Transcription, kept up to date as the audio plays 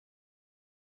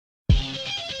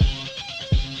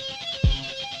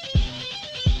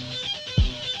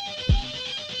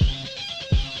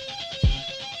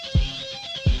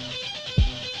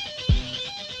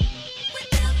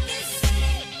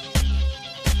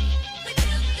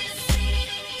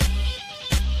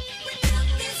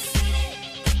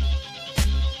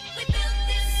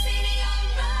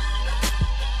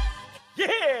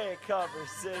Cover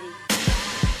City.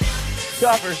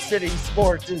 Cover City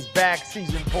Sports is back,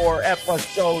 Season 4,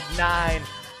 Episode 9.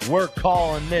 We're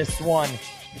calling this one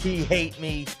He Hate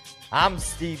Me. I'm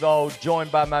Steve-O,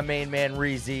 joined by my main man,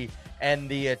 Reezy, and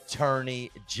the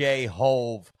attorney, Jay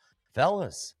Hove.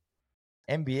 Fellas,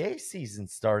 NBA season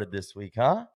started this week,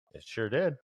 huh? It sure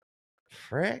did.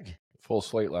 Frig. Full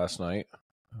slate last night.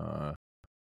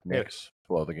 Knicks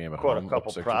blow the game at Caught home. a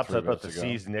couple props. I thought the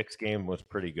ago. Knicks game was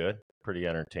pretty good. Pretty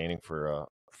entertaining for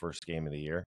first game of the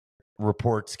year.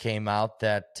 Reports came out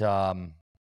that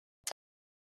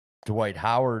Dwight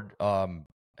Howard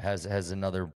has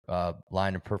another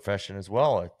line of profession as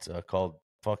well. It's called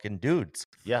fucking dudes.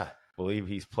 Yeah, believe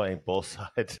he's playing both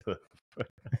sides.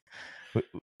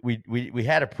 We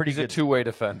had a pretty good two-way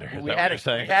defender. We had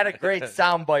a great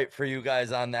soundbite for you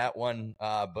guys on that one,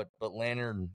 but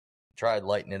Lantern tried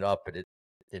lighting it up, but it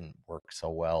didn't work so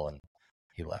well, and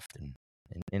he left in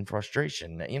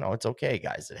frustration. You know, it's okay,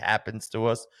 guys. It happens to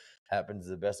us. Happens to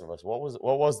the best of us. What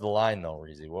was the line though,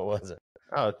 Reezy? What was it?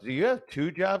 Oh, do you have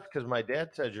two jobs? Because my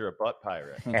dad says you're a butt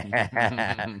pirate.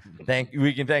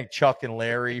 We can thank Chuck and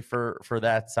Larry for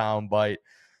that soundbite.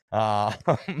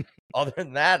 Other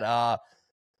than that,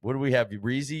 what do we have?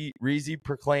 Reezy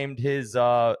proclaimed his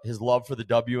love for the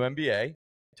WNBA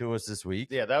to us this week.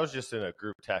 Yeah, that was just in a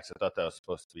group text. I thought that was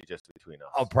supposed to be just between us.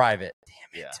 Oh, private.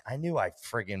 Damn it. Yeah. I knew I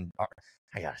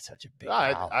got such a big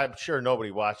mouth. I'm sure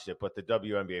nobody watched it, but the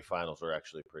WNBA finals were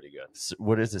actually pretty good.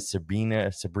 What is it?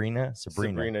 Sabrina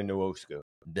Nwosu.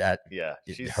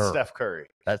 She's her. Steph Curry.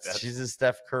 She's a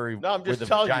Steph Curry. No, I'm just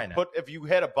telling you. But if you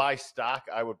had to buy stock,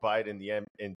 I would buy it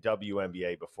in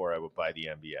WNBA before I would buy the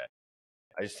NBA.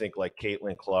 I just think like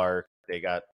Caitlin Clark, they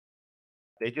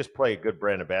just play a good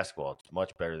brand of basketball. It's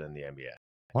much better than the NBA.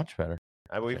 Much better.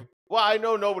 I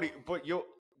know nobody, but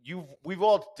we've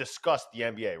all discussed the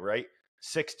NBA, right?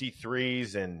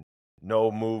 63s and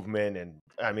no movement, and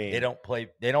I mean they don't play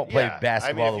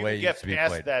basketball the way it used to be played.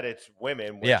 Past that, it's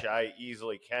women, which I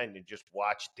easily can, and just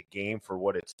watch the game for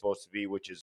what it's supposed to be,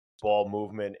 which is ball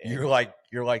movement. And you're like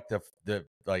the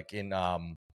like in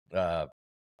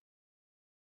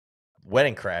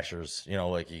Wedding Crashers, you know,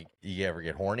 like you ever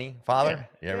get horny, Father?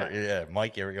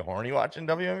 Mike, you ever get horny watching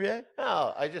WNBA?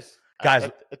 No,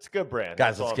 guys, it's a good brand.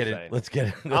 Guys, let's get it. Let's get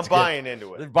it. I'm buying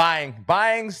into it.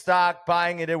 Buying stock,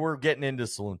 buying it, and we're getting into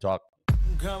Saloon Talk.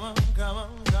 Come on, come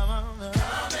on, come on. Come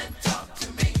and talk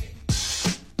to me.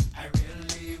 I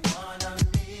really wanna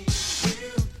meet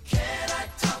you. Can I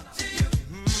talk to you?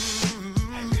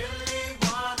 I really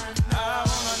wanna know. I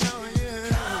wanna know you.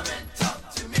 Come and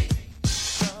talk to me.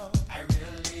 I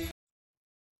really.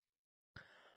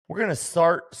 We're gonna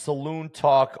start Saloon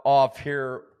Talk off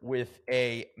here with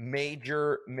a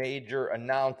major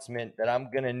announcement that I'm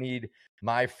gonna need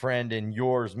my friend and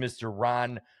yours, Mr.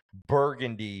 Ron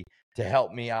Burgundy, to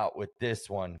help me out with this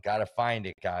one. Gotta find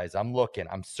it, guys. I'm looking.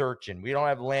 I'm searching. We don't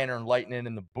have Lantern Lightning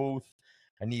in the booth.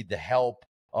 I need the help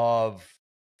of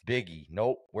Biggie.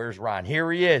 Nope. Where's Ron?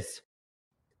 Here he is.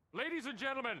 Ladies and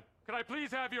gentlemen, can I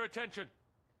please have your attention?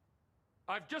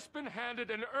 I've just been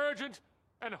handed an urgent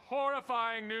and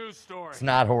horrifying news story. It's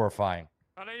not horrifying.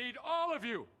 And I need all of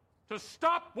you to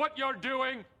stop what you're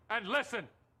doing and listen.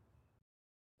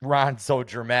 Ron's so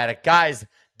dramatic. Guys,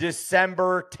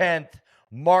 December 10th.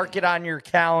 Mark it on your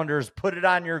calendars. Put it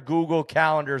on your Google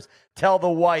calendars. Tell the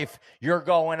wife you're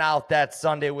going out that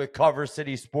Sunday with Cover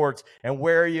City Sports. And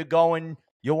where are you going?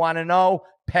 You want to know?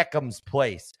 Peckham's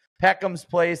Place. Peckham's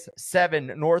Place,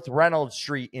 7 North Reynolds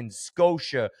Street in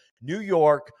Scotia, New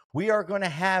York. We are going to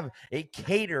have a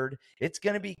catered, it's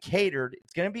going to be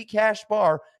cash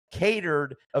bar,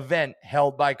 catered event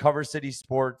held by Cover City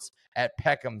Sports at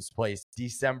Peckham's Place,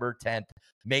 December 10th.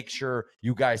 Make sure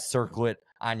you guys circle it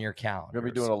on your calendar. We're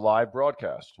going to be doing a live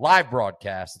broadcast.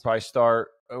 Probably start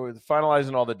with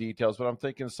finalizing all the details, but I'm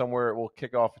thinking somewhere it will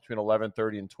kick off between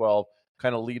 11:30 and 12,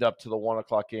 kind of lead up to the 1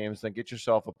 o'clock games. Then get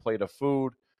yourself a plate of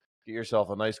food, get yourself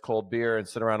a nice cold beer, and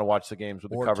sit around and watch the games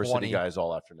with the Cover City guys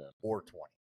all afternoon. Or 20.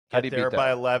 Get there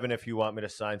by 11 if you want me to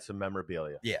sign some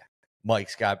memorabilia. Yeah.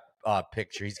 Mike's got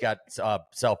picture. He's got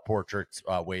self-portraits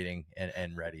waiting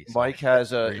and ready. So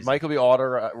Mike will be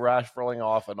raffling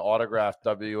off an autographed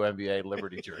WNBA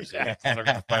Liberty jersey.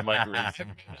 Autographed by Mike Reezy.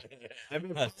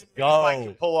 Let's go. Mike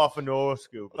can pull off a Noah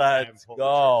scoop. Let's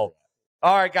go.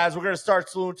 All right, guys, we're gonna start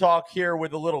Saloon Talk here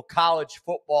with a little college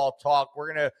football talk.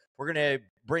 We're gonna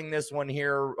bring this one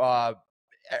here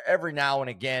every now and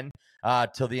again.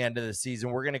 Till the end of the season.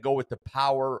 We're going to go with the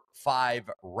Power 5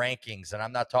 rankings, and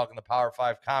I'm not talking the Power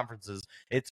 5 conferences.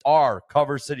 It's our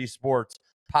Cover City Sports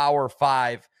Power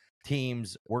 5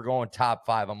 teams. We're going top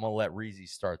 5. I'm going to let Reezy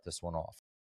start this one off.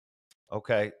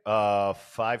 Okay,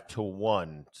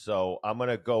 5-1. So I'm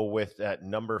gonna go with at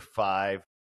number 5,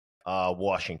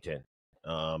 Washington.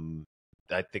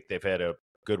 I think they've had a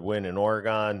good win in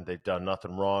Oregon. They've done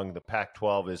nothing wrong. The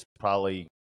Pac-12 is probably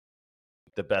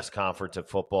the best conference in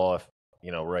football,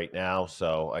 right now.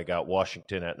 So I got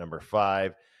Washington at number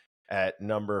 5. At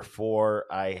number 4,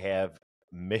 I have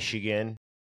Michigan.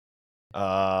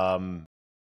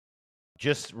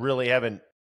 Just really haven't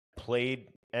played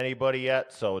anybody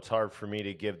yet, so it's hard for me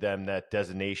to give them that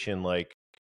designation like,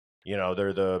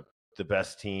 they're the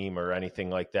best team or anything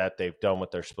like that. They've done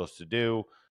what they're supposed to do.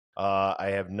 I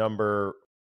have number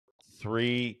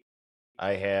 3,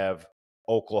 I have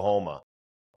Oklahoma.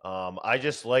 I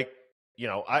just like,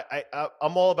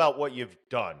 I'm all about what you've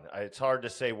done. It's hard to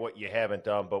say what you haven't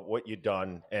done, but what you've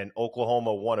done. And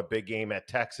Oklahoma won a big game at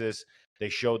Texas. They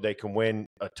showed they can win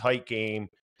a tight game.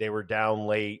 They were down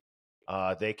late.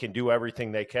 They can do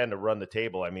everything they can to run the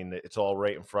table. I mean, it's all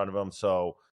right in front of them.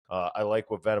 So I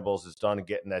like what Venables has done in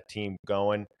getting that team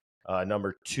going.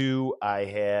 Number 2, I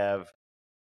have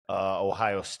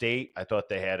Ohio State. I thought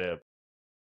they had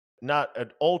not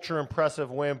an ultra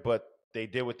impressive win, but they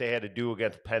did what they had to do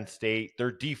against Penn State.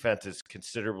 Their defense is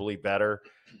considerably better,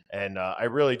 and I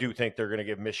really do think they're going to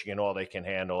give Michigan all they can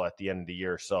handle at the end of the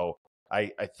year. So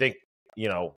I think,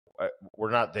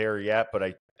 we're not there yet, but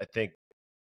I think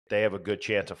they have a good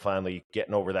chance of finally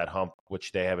getting over that hump,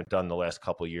 which they haven't done the last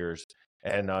couple of years.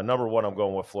 And number 1, I'm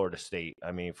going with Florida State.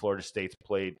 I mean, Florida State's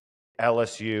played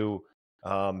LSU.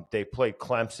 They played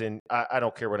Clemson. I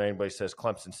don't care what anybody says.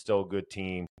 Clemson's still a good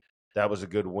team. That was a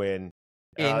good win.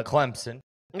 In Clemson.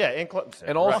 Yeah, in Clemson.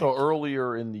 And also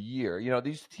earlier in the year,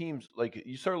 these teams, like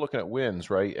you start looking at wins,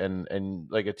 right? And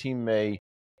like a team may,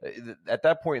 at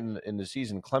that point in the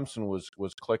season, Clemson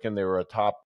was clicking. They were a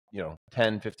top,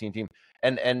 10, 15 team.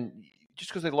 And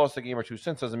just because they lost a game or two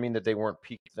since doesn't mean that they weren't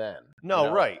peaked then.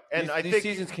 No, right. And I these think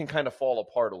seasons can kind of fall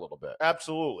apart a little bit.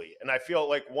 Absolutely. And I feel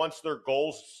like once their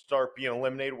goals start being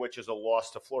eliminated, which is a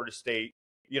loss to Florida State,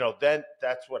 then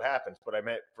that's what happens. But I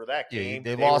meant for that game,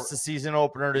 they lost the season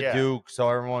opener to Duke, so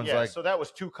everyone's like, so that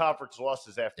was 2 conference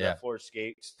losses after that Florida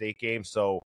State game.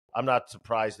 So I'm not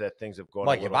surprised that things have gone.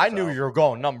 Like, if I knew you were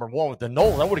going number 1 with the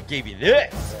Knowles, I would have gave you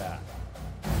this. Yeah.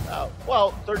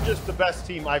 Well, they're just the best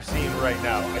team I've seen right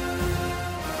now.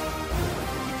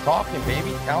 Keep talking,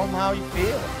 baby. Tell them how you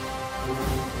feel.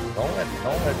 Don't let.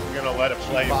 You're gonna let it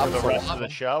play for the rest of the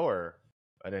show, or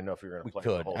I didn't know if you're gonna play. We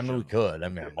could. The whole I mean, show. we could. I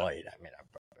mean, I might.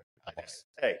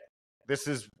 Hey, this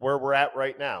is where we're at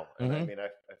right now. And Mm-hmm. I mean, I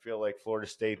feel like Florida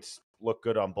State's look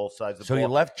good on both sides of the So ball. you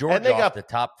left Georgia And they off got- the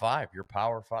top 5, your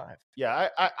Power 5. Yeah,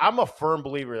 I'm a firm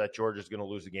believer that Georgia's going to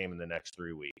lose a game in the next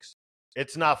 3 weeks.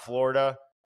 It's not Florida,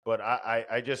 but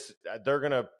I just they're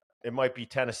going to. It might be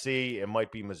Tennessee, it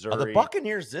might be Missouri. Are the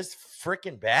Buccaneers this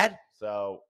freaking bad?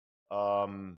 So,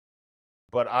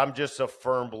 but I'm just a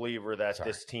firm believer that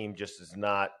this team just is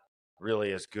not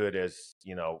really as good as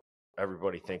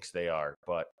everybody thinks they are.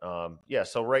 But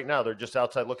so right now they're just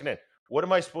outside looking in. What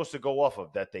am I supposed to go off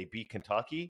of? That they beat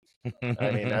Kentucky?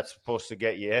 I mean, that's supposed to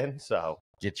get you in. So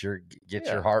get your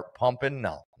heart pumping.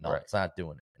 No, Right. It's not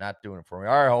doing it. Not doing it for me.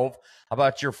 All right, Hove. How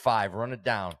about your 5? Run it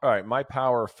down. All right, my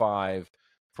Power 5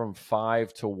 from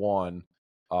 5 to 1.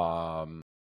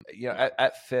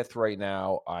 At 5th right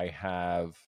now, I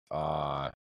have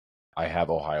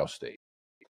Ohio State.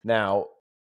 Now,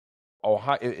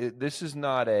 Ohio. This is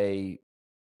not a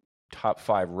top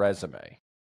 5 resume.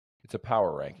 It's a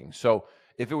power ranking. So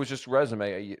if it was just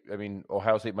resume, I mean,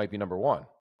 Ohio State might be number 1.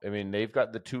 I mean, they've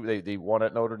got the 2. They won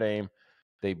at Notre Dame.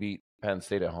 They beat Penn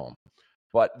State at home.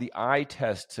 But the eye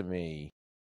test to me,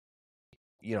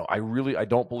 I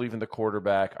don't believe in the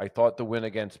quarterback. I thought the win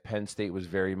against Penn State was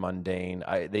very mundane.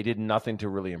 They did nothing to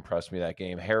really impress me that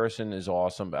game. Harrison is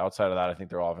awesome. But outside of that, I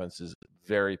think their offense is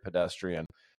very pedestrian.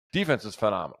 Defense is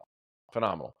phenomenal.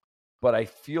 But I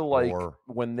feel like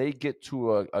when they get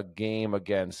to a game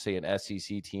against, say, an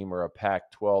SEC team or a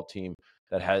Pac-12 team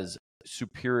that has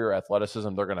superior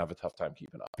athleticism, they're going to have a tough time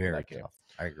keeping up. Very in that game. tough.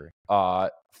 I agree.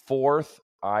 4th,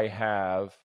 I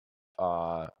have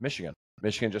Michigan.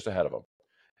 Michigan just ahead of them.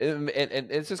 And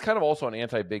it's just kind of also an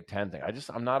anti-Big Ten thing.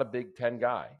 I'm not a Big Ten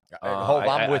guy. Hove,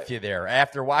 I'm with you there.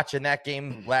 After watching that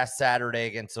game last Saturday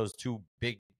against those 2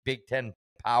 Big Ten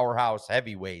powerhouse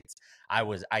heavyweights,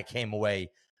 I came away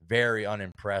very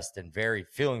unimpressed and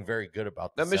feeling very good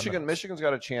about Now, this. Michigan's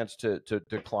got a chance to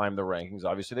climb the rankings.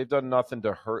 Obviously, they've done nothing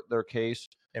to hurt their case,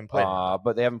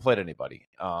 but they haven't played anybody.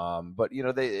 But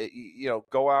they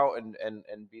go out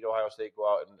and beat Ohio State,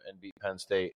 go out and beat Penn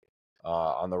State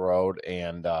on the road,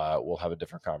 and we'll have a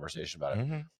different conversation about it.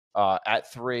 Mm-hmm.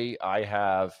 At 3, I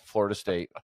have Florida State.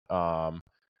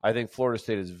 I think Florida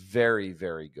State is very,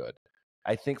 very good.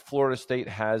 I think Florida State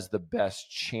has the best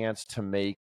chance to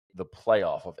make the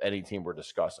playoff of any team we're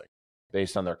discussing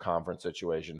based on their conference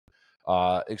situation.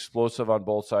 Explosive on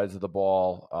both sides of the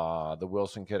ball. The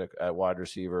Wilson kid at wide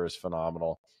receiver is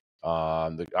phenomenal.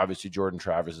 Obviously, Jordan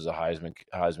Travis is a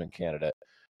Heisman candidate.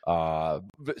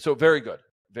 So very good.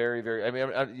 Very, very. I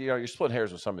mean, you're splitting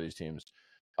hairs with some of these teams.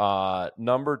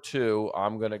 Number 2,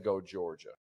 I'm going to go Georgia.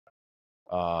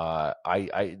 Well,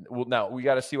 now we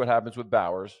got to see what happens with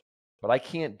Bowers, but I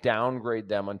can't downgrade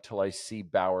them until I see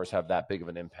Bowers have that big of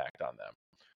an impact on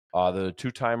them. The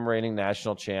 2-time reigning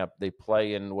national champ. They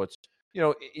play in what's,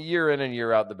 year in and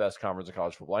year out, the best conference of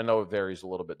college football. I know it varies a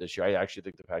little bit this year. I actually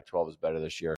think the Pac-12 is better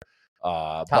this year.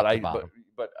 Top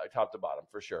to bottom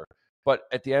for sure. But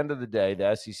at the end of the day,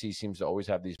 the SEC seems to always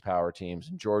have these power teams,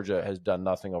 and Georgia has done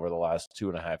nothing over the last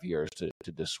 2.5 years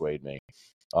to dissuade me.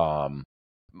 And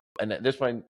this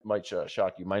might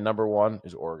shock you. My number 1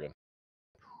 is Oregon.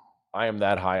 I am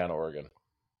that high on Oregon.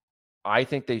 I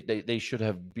think they should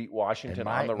have beat Washington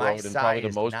on the road in probably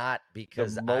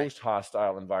the most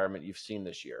hostile environment you've seen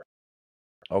this year.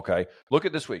 Okay, look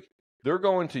at this week. They're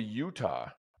going to Utah,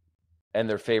 and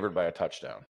they're favored by a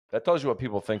touchdown. That tells you what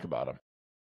people think about them.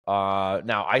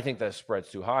 Now, I think that spread's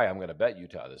too high. I'm going to bet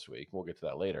Utah this week. We'll get to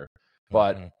that later.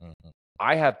 But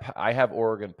I have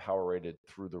Oregon power rated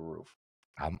through the roof.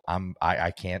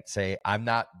 I can't say I'm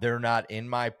not. They're not in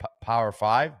my Power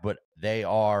 5, but they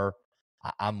are.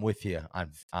 I'm with you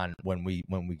on when we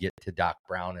get to Doc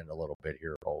Brown in a little bit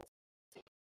here. Hope.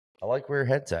 I like where your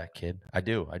head's at, kid. I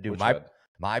do.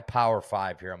 My Power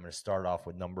 5 here. I'm going to start off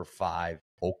with number 5,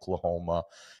 Oklahoma.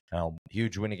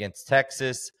 Huge win against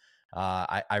Texas.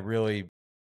 I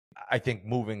think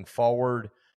moving forward,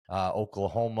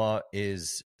 Oklahoma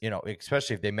is,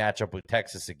 especially if they match up with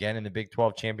Texas again in the Big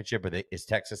 12 championship, is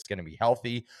Texas going to be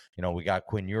healthy? We got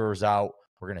Quinn Ewers out.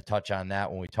 We're going to touch on that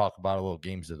when we talk about a little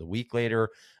games of the week later.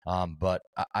 But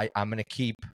I'm going to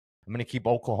keep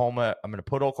Oklahoma. I'm going to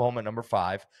put Oklahoma at number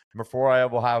 5. Number 4, I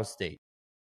have Ohio State.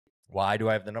 Why do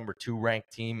I have the number 2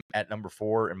 ranked team at number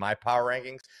 4 in my power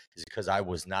rankings? Is because I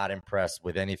was not impressed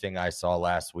with anything I saw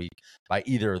last week by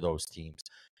either of those teams.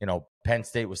 Penn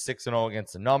State was 6-0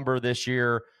 against the number this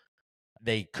year.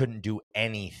 They couldn't do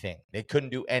anything. They couldn't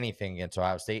do anything against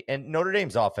Ohio State. And Notre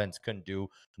Dame's offense couldn't do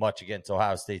much against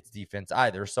Ohio State's defense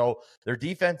either. So their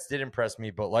defense did impress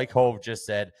me. But like Hove just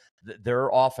said, their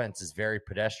offense is very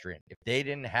pedestrian. If they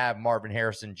didn't have Marvin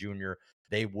Harrison Jr.,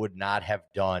 they would not have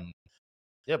done.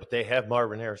 Yeah, but they have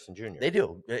Marvin Harrison Jr. They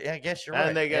do. I guess you're right.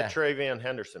 And they got Travion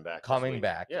Henderson back. Coming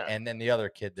back. Yeah. And then the other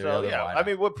kid. I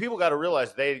mean, what people got to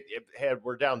realize,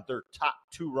 we're down their top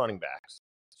 2 running backs.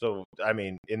 So, I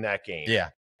mean, in that game. Yeah.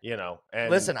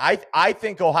 And listen, I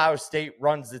think Ohio State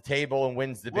runs the table and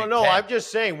wins the Big Ten. I'm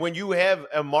just saying, when you have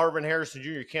a Marvin Harrison Jr.,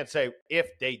 you can't say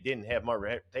if they didn't have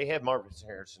Marvin. They have Marvin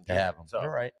Harrison Jr. They have him. So,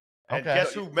 you're right. And okay.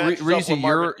 guess who matches Reezy, up with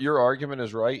Marvin? your argument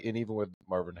is right, and even with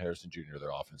Marvin Harrison Jr., their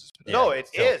offense is No, it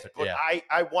is. But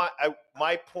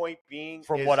my point being,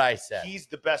 from what I said, he's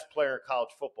the best player in college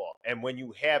football, and when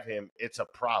you have him, it's a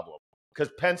problem. Because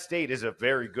Penn State is a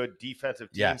very good defensive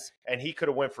team, and he could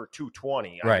have went for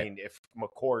 220. Right. I mean, if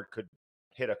McCord could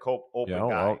hit a open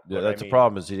guy. Well, that's a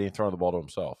problem. Is he ain't throwing the ball to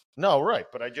himself? No, right.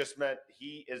 But I just meant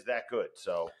he is that good.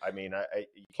 So I mean,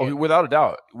 without a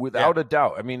doubt, a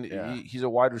doubt. I mean, he's a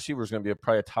wide receiver. Is going to be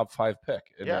probably a top 5 pick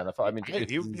in the NFL. I mean,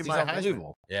 he's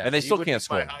unbelievable. Yeah, and they still can't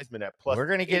score. We're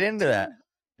going to get into that.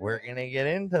 We're going to get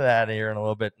into that here in a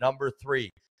little bit. Number 3,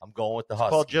 I'm going with the Huskies.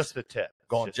 Called just the tip.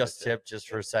 Going just tip just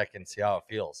for a second, see how it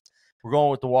feels. We're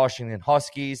going with the Washington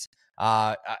Huskies.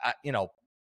 Hove,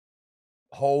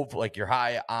 like you're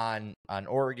high on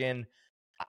Oregon.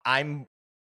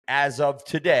 As of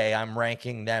today, I'm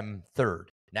ranking them 3rd.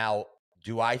 Now,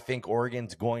 do I think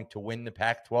Oregon's going to win the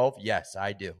Pac-12? Yes,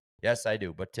 I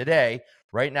do. But today,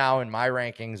 right now in my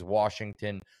rankings,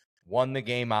 Washington won the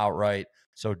game outright.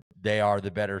 So they are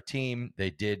the better team. They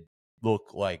did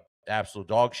look like absolute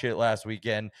dog shit last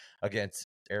weekend against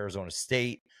Arizona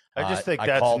State. I just think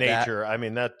that's nature. I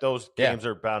mean, those games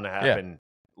are bound to happen.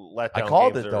 Yeah. I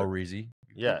called it though, Reezy.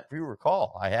 Yeah. If you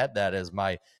recall, I had that as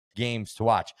my games to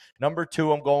watch. Number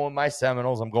 2, I'm going with my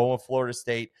Seminoles. I'm going with Florida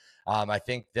State. I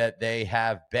think that they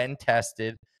have been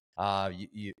tested.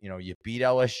 You beat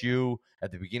LSU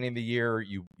at the beginning of the year.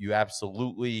 You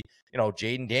absolutely,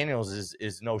 Jaden Daniels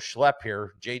is no schlep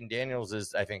here. Jaden Daniels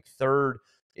is, I think, 3rd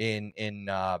in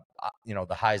the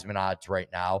Heisman odds right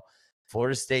now.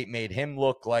 Florida State made him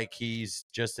look like he's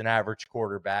just an average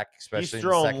quarterback, especially he's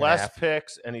thrown in the less half.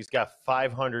 picks, and he's got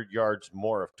 500 yards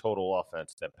more of total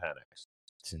offense than Penix.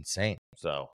 It's insane.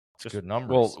 So It's good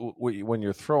numbers. Well, when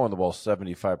you're throwing the ball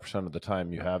 75% of the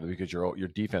time, you have it because your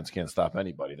defense can't stop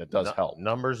anybody. That does help.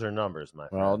 Numbers are numbers, my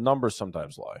friend. Well, numbers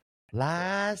sometimes lie.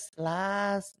 Lies.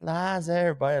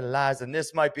 Everybody lies, and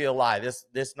this might be a lie.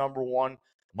 This number one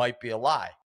might be a lie.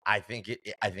 I think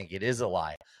it is a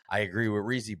lie. I agree with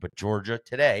Reezy, but Georgia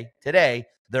today,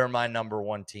 they're my number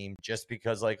one team just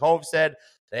because, like Hove said,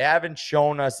 they haven't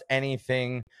shown us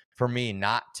anything for me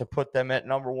not to put them at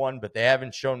number one, but they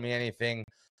haven't shown me anything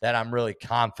that I'm really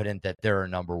confident that they're a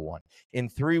number one. In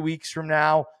 3 weeks from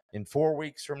now, in 4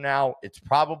 weeks from now, it's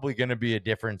probably going to be a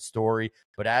different story.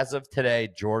 But as of today,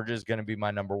 Georgia is going to be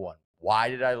my number one. Why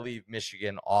did I leave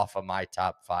Michigan off of my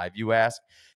top 5, you ask?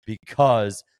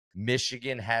 Because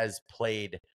Michigan has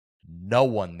played no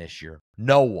one this year.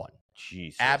 No one.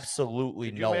 Jesus.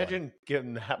 Absolutely no one. Could you imagine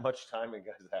giving that much time and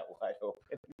guys that wide open?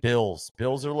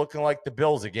 Bills are looking like the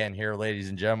Bills again here, ladies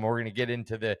and gentlemen. We're going to get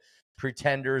into the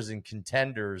pretenders and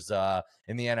contenders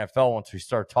in the NFL once we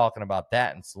start talking about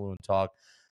that in Saloon Talk.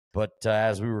 But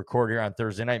as we record here on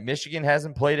Thursday night, Michigan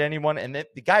hasn't played anyone. And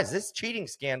guys, this cheating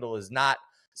scandal is not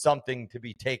something to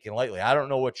be taken lightly. I don't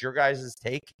know what your guys'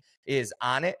 take is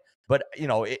on it, but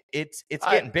it's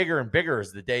getting bigger and bigger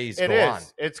as the days go on.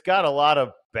 It's got a lot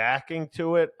of backing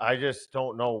to it. I just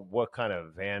don't know what kind of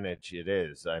advantage it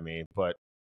is. I mean, but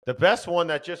the best one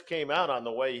that just came out on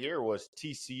the way here was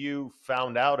TCU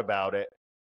found out about it,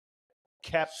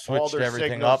 kept all Switched their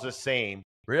everything signals up. the same,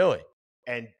 Really?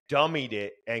 and dummied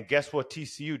it. And guess what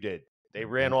TCU did? They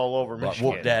ran all over Michigan.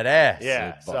 Whoop that ass.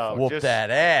 Yeah, so Whoop just,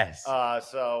 that ass.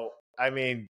 So I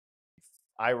mean,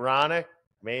 ironic,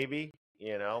 maybe,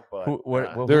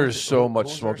 but There's so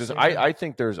much smoke. I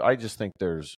just think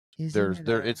there's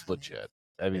it's legit.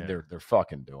 I mean, Yeah. they're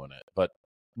fucking doing it, but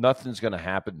nothing's going to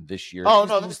happen this year. Oh,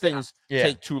 no, these things yeah.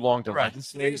 take too long to run. I'm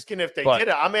asking if they But- did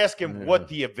it. I'm asking what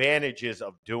the advantage is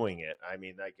of doing it. I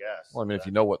mean, I guess. Well, I mean, if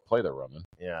you know what play they're running,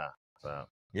 Yeah. So.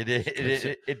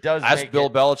 It does ask make Bill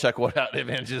it, Belichick what the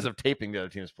advantages of taping the other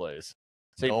team's plays.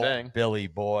 Same Oh, thing. Billy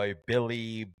boy.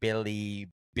 Billy.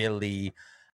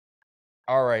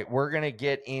 All right, we're going to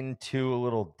get into a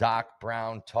little Doc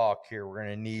Brown talk here. We're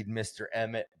going to need Mr.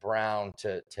 Emmett Brown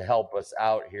to help us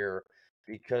out here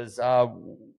because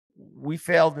we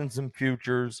failed in some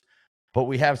futures, but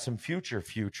we have some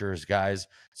futures, guys.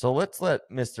 So let's let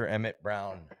Mr. Emmett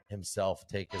Brown himself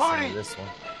take us Marty! into this one.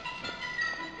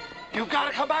 You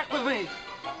gotta come back with me.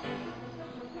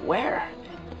 Where?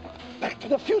 Back to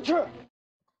the future.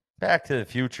 Back to the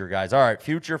future, guys. All right,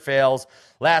 future fails.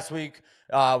 Last week,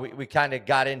 we kind of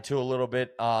got into a little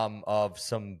bit of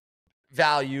some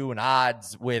value and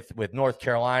odds with North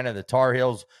Carolina, the Tar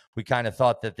Heels. We kind of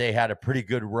thought that they had a pretty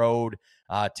good road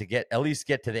to at least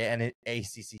get to the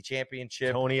ACC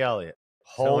championship. Tony Elliott.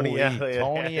 Tony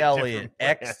Tony Elliott,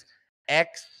 Elliott.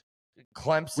 ex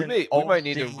Clemson. We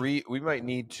might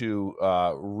need OG. to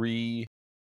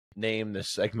rename this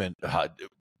segment.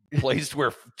 Place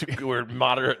where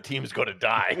moderate teams go to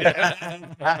die.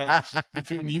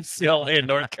 Between UCLA and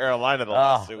North Carolina the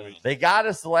last 2 weeks. They got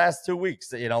us the last 2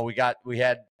 weeks. We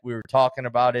were talking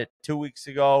about it 2 weeks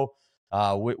ago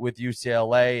with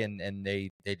UCLA, and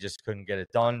they just couldn't get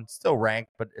it done. Still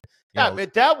ranked, but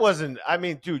that wasn't. I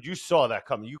mean, dude, you saw that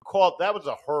coming. You called that was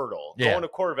a hurdle. Yeah. Going to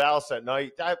Corvallis at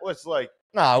night. That was like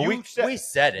no, you we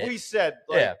said it. We said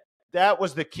that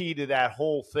was the key to that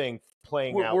whole thing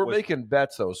playing out. We're making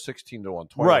bets though, 16 to 1,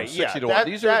 20 Right, 60 to yeah, 1.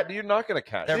 These are you're not going to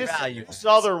catch. They're This, value. This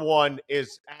other one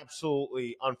is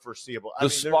absolutely unforeseeable. the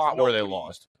spot where they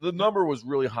lost. The number was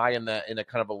really high in a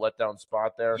kind of a letdown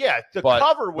spot there. Yeah, the But-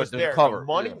 cover was but the there. cover, The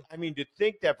money. yeah. I mean, to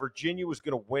think that Virginia was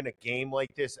going to win a game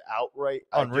like this outright,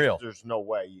 Unreal. There's no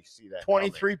way you see that.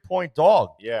 coming. 23-point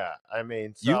dog. Yeah, I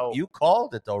mean, so You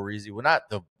called it though, Reezy. Well,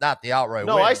 not the outright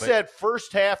no, win. I but- said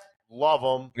first half, love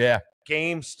them. yeah.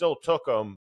 Game still took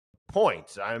them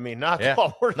points. I mean, not Yeah.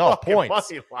 we're No talking points.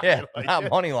 money line. Yeah, Like, not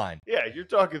money line. yeah, you're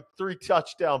talking 3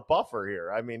 touchdown buffer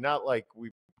here. I mean, not like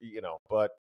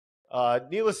but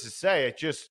needless to say,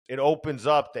 it opens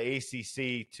up the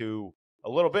ACC to a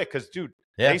little bit because, dude,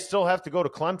 Yeah. they still have to go to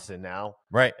Clemson now,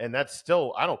 Right. and that's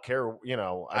still I don't care.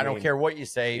 I don't care what you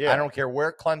say. yeah. I don't care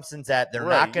where Clemson's at. They're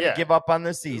Right, not going to yeah. give up on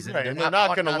the season. Right, They're and they're not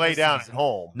putting going to on lay the down season. at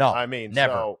home. No, I mean,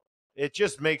 never. So it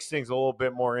just makes things a little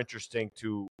bit more interesting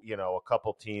to a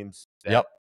couple teams that Yep.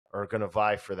 are going to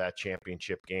vie for that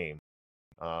championship game.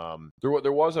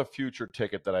 There was a future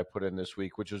ticket that I put in this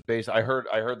week, which was based. I heard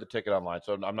the ticket online,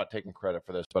 so I'm not taking credit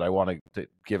for this, but I want to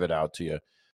give it out to you.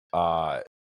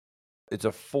 It's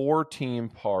a 4-team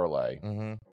parlay,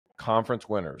 Mhm. conference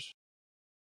winners.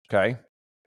 Okay,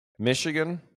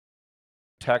 Michigan,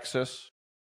 Texas,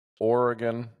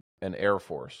 Oregon, and Air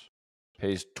Force.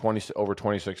 Pays over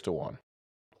 26 to 1.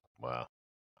 Wow.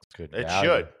 Good It value.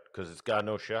 should, because it's got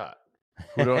no shot.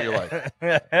 Who don't you like?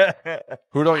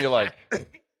 Who don't you like?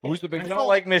 Who's the big? I don't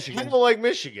like I Michigan. don't like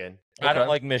Michigan, I don't Okay.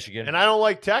 like Michigan. and I don't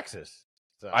like Texas.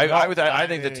 So. I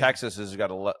think the Texas has got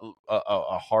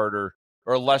a harder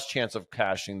or less chance of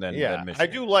cashing than Michigan. I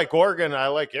do like Oregon. I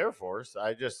like Air Force.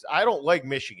 I don't like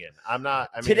Michigan. I'm not.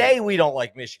 I mean, Today we don't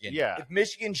like Michigan. Yeah. If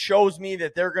Michigan shows me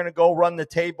that they're going to go run the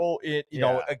table,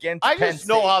 against I Penn just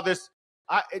know State- how this.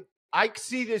 I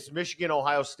see this Michigan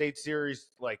Ohio State series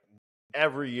like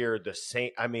every year the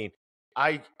same. I mean,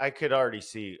 I could already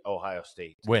see Ohio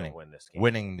State winning win this game.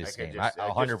 winning this I could game. just, I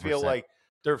 100%. just feel like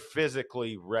they're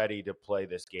physically ready to play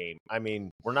this game. I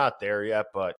mean, we're not there yet,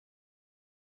 but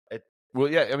Well,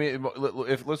 yeah. I mean,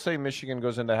 if let's say Michigan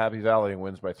goes into Happy Valley and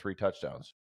wins by 3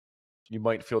 touchdowns, you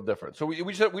might feel different. So we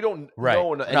don't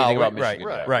know anything about Michigan,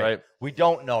 yet, right? We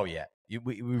don't know yet.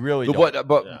 We really don't.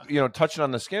 But touching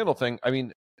on the scandal thing, I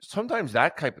mean, sometimes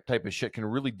that type of shit can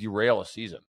really derail a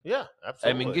season. yeah,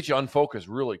 absolutely. I mean, get you unfocused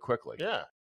really quickly. Yeah.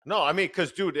 No, I mean,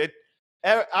 because, dude,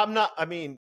 I'm not, I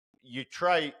mean, you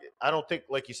try, I don't think,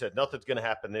 like you said, nothing's going to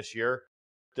happen this year.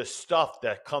 The stuff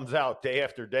that comes out day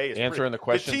after day is Answering the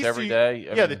questions every day.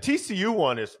 I mean, the TCU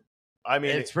one is, I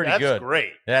mean, It's pretty that's good.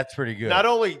 great. That's pretty good. Not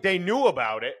only they knew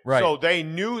about it, Right. so they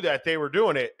knew that they were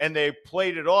doing it, and they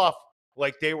played it off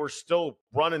like they were still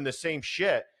running the same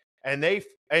shit. And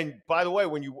by the way,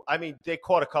 they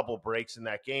caught a couple of breaks in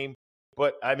that game,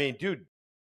 but I mean, dude,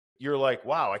 you're like,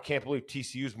 wow, I can't believe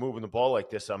TCU's moving the ball like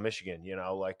this on Michigan.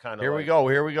 Like kind of. Here we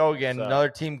go again. So- Another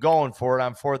team going for it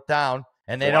on 4th down,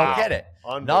 and they Wow. don't get it.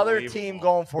 Another team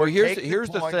going for Well, it. here's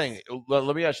the points. thing.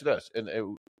 Let me ask you this.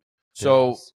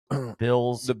 So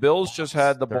Bills. the Bills just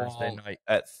had the Thursday ball night.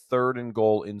 at 3rd and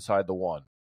goal inside the 1,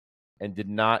 and did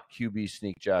not QB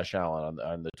sneak Josh Allen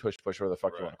on the tush push, whatever the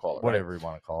fuck you want to call it. right? Whatever you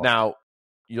want to call it. Now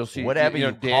you'll see. Whatever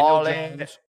you Daniel call it.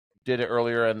 Jones did it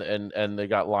earlier, and they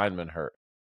got linemen hurt.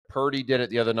 Purdy did it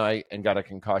the other night and got a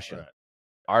concussion. Right.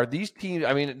 Are these teams?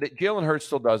 I mean, Jalen Hurts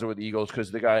still does it with the Eagles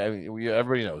because the guy. I mean,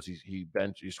 everybody knows he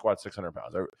squats 600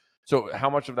 pounds. So how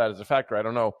much of that is a factor? I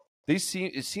don't know. It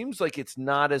seems like it's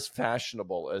not as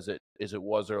fashionable as it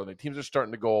was earlier. Teams are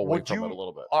starting to go away Would from you- it a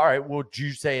little bit. All right. Would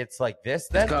you say it's like this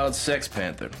then? It's called Sex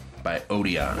Panther by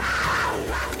Odeon.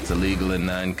 It's illegal in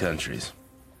 9 countries.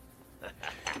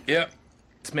 Yep.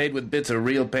 It's made with bits of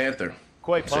real panther.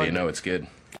 Quite So you pungent. know it's good.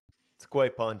 It's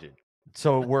quite pungent.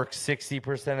 So it works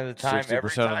 60% of the time. 60% Every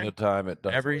time? of the time, it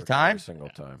does Every work time? every single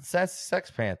time. That's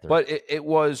Sex Panther. But it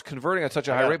was converting at such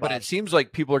a I high got rate. But Bob. it seems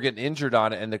like people are getting injured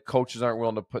on it, and the coaches aren't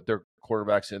willing to put their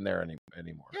quarterbacks in there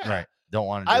anymore. right. Don't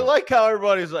want to. I like how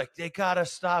everybody's like, they gotta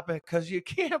stop it because you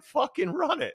can't fucking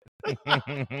run it.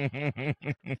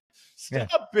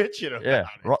 Stop bitching about Yeah.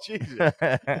 it.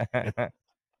 Jesus.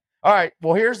 All right.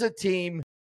 Well, here's a team.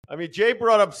 I mean, Jay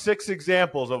brought up 6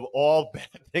 examples of all bad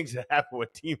things that happen when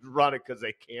teams run it because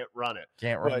they can't run it.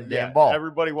 Can't run But the damn ball.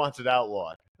 everybody wants it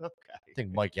outlawed. Okay. I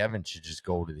think Mike Evans should just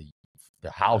go to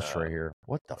the house right here.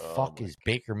 What the Oh fuck my is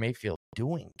Baker Mayfield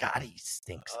doing? God, he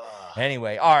stinks. Ugh.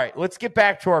 Anyway, all right, let's get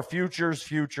back to our futures.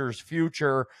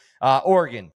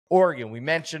 Oregon. We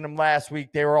mentioned them last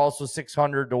week. They were also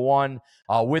 600 to 1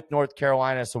 with North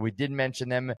Carolina. So we did mention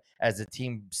them as a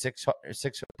team 6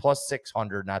 plus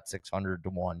 600, not 600 to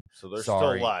 1. So they're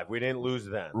Sorry. still alive. We didn't lose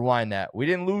them. Rewind that. We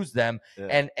didn't lose them.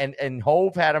 Yeah. And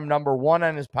Hove had them number 1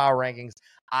 on his power rankings.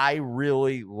 I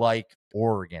really like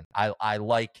Oregon.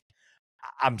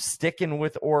 I'm sticking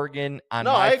with Oregon on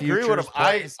No, my I agree with futures him.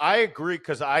 plays. I agree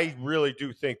because I really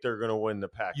do think they're going to win the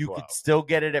Pac-12. You could still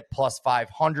get it at plus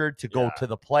 500 to go Yeah. to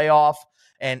the playoff.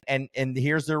 And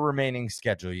here's their remaining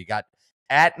schedule. You got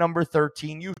at number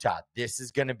 13 Utah. This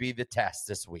is going to be the test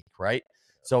this week, right?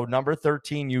 So number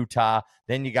 13 Utah.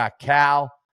 Then you got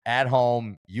Cal at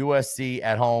home, USC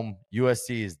at home.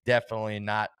 USC is definitely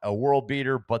not a world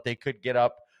beater, but they could get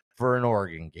up for an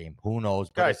Oregon game. Who knows?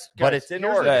 But it's in here's the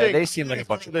Oregon. thing. They seem like a Let's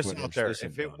bunch throw of this quitters. out there. They seem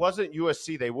If it done. wasn't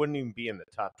USC, they wouldn't even be in the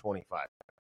top 25.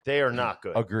 They are not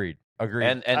good. Agreed.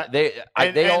 And And-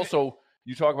 they also,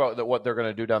 you talk about what they're going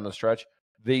to do down the stretch.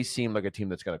 They seem like a team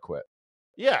that's going to quit.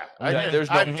 Yeah, There's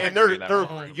no and integrity in that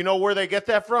they're you know where they get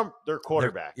that from? Their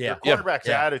quarterback. yeah. Their quarterback's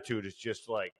Yeah. attitude is just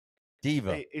like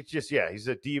Diva. it's just he's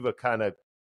a diva kind of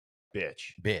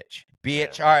bitch.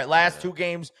 Bitch. All right, last 2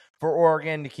 games for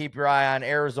Oregon to keep your eye on.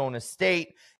 Arizona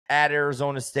State at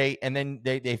Arizona State, and then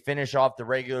they finish off the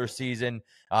regular season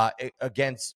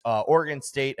against Oregon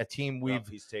State, a team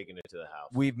He's taking it to the house.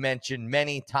 we've mentioned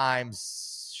many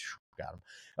times. Got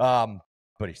him.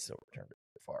 But he still returned it.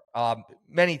 far.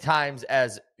 Many times,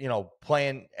 as you know,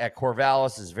 playing at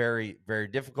Corvallis is very, very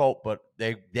difficult, but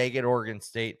they get Oregon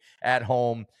State at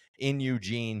home in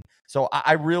Eugene. So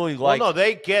I really like. Well, no,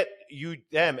 they get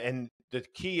them, and the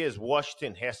key is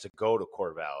Washington has to go to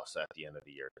Corvallis at the end of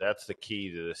the year. That's the key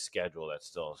to the schedule. That's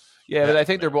still but I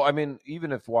think they're both. I mean,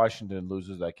 even if Washington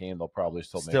loses that game, they'll probably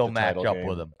still make the match title up game.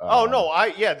 with them. Oh no,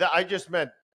 I just meant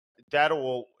that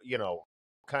will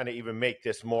kind of even make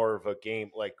this more of a game.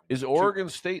 Like, is Oregon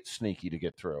State sneaky to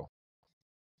get through?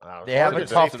 They have a Oregon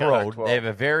tough State's got road. 12. They have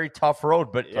a very tough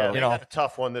road, but Yeah, they you know, got a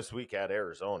tough one this week at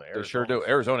Arizona. They sure do.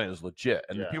 Arizona is legit,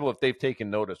 and the people, if they've taken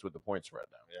notice with the point spread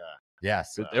now. Yeah,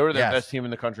 yes, They were the yes. best team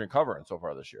in the country in covering so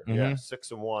far this year. yeah,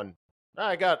 6-1.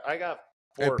 I got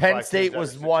 4 or Penn 5 State teams that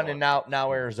was are 1, 6-1. and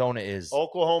now Arizona is.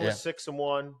 Oklahoma Yeah.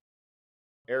 6-1,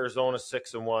 Arizona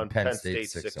 6-1, Penn State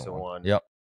 6-1. Yep.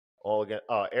 All again.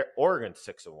 Oregon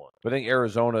 6-1. But I think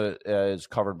Arizona is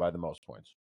covered by the most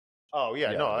points. Oh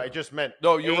yeah, Yeah, no, yeah. I just meant.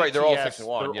 No, you're right. They're all ATS,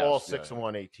 6-1. They're all Yes, yeah,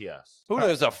 6-1 ATS. Who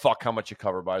gives a fuck how much you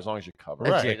cover by as long as you cover?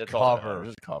 Right. You That's all that cover. matters.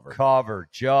 Just cover. Cover,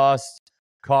 just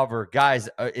cover, guys.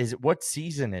 Is it what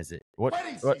season is it? What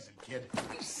season, kid.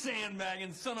 You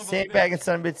sandbagging son of a sandbag bitch. and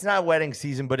son? It's not wedding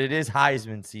season, but it is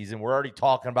Heisman season. We're already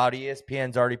talking about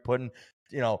ESPN's already putting,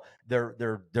 their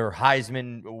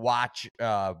Heisman watch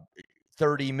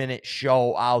 30-minute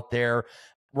show out there.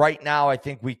 Right now, I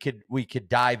think we could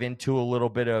dive into a little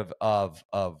bit of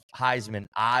Heisman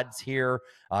odds here.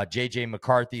 JJ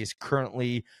McCarthy is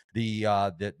currently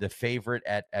the favorite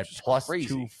at plus crazy.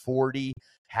 240.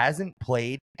 Hasn't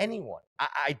played anyone.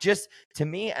 I just, to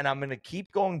me, and I'm going to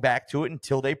keep going back to it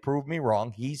until they prove me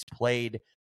wrong. He's played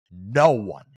no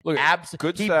one. Look,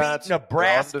 good He stats. beat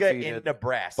Nebraska they're in undefeated.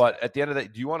 Nebraska. But at the end of the day,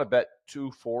 do you want to bet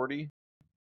 240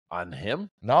 on him?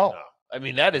 no. No. I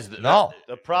mean, that is No.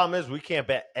 The problem is we can't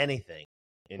bet anything.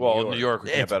 In New York, we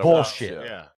can't It's bet bullshit. on.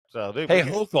 Yeah. So they, Hey,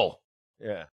 Hochul,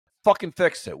 yeah. fucking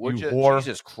fix it, would You you? whore.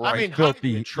 Jesus Christ! I mean,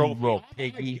 Filthy trophy. little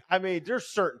piggy. I mean, there's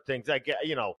certain things I get.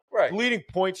 Right. Leading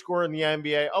point scorer in the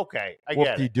NBA. Okay, I What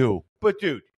get do you it. do? But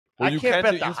dude, well, I you can't can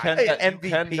bet do, the you can Heisman. bet, you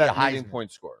can MVP bet leading Heisman.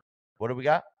 point scorer. What do we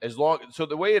got? As long, so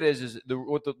the way it is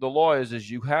what the law is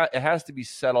it has to be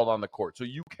settled on the court. So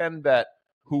you can bet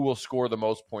who will score the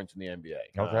most points in the NBA.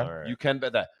 Okay. All right. You can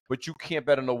bet that, but you can't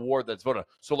bet an award that's voted.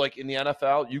 So, like in the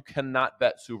NFL, you cannot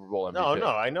bet Super Bowl MVP. No,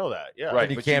 I know that. Yeah, right.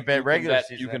 you but can't bet regular bet,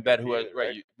 season You can bet who, MVP, right?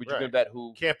 right? But you Right. can bet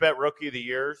who. Can't bet rookie of the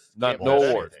years. Not Can't no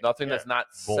bet awards. anything. Nothing Yeah. that's not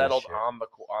settled Bullshit.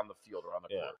 on the field or on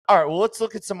the Yeah. court. All right, well, let's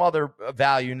look at some other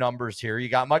value numbers here. You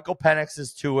got Michael Penix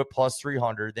is 2 at plus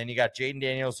 300. Then you got Jaden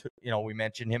Daniels, we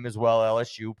mentioned him as well,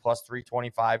 LSU, plus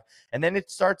 325. And then it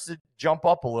starts to jump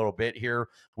up a little bit here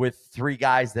with 3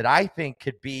 guys that I think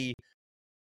could be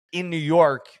in New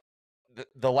York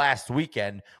the last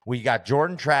weekend. We got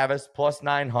Jordan Travis plus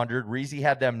 900. Reezy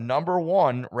had them number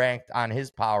 1 ranked on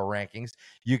his power rankings.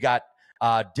 You got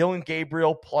Dylan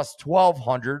Gabriel plus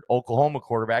 1,200, Oklahoma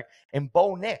quarterback, and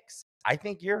Bo Nix. I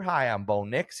think you're high on Bo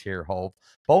Nix here, Hove.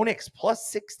 Bo Nix plus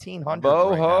 1,600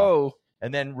 right now. Bo-ho.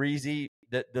 And then Reezy,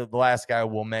 the last guy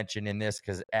we'll mention in this,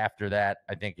 because after that,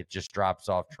 I think it just drops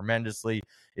off tremendously,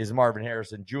 is Marvin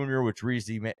Harrison Jr., which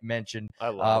Reezy mentioned. I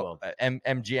love him.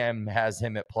 MGM has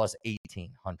him at plus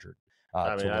 1,800.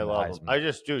 I mean, I love him.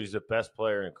 Heisman. He's the best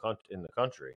player in the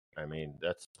country. I mean,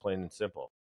 that's plain and simple.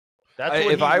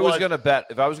 If I was going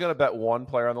to bet one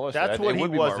player on the list, That's what it he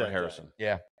would be was Marvin that Harrison. day.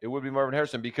 Yeah. It would be Marvin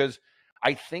Harrison because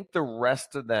I think the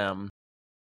rest of them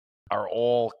are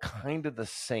all kind of the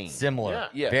same. Similar.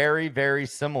 Yeah. Very, very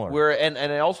similar. And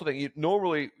I also think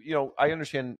normally, I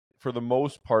understand for the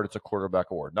most part it's a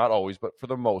quarterback award. Not always, but for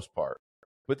the most part.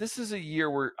 But this is a year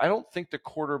where I don't think the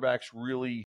quarterbacks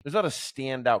really there's not a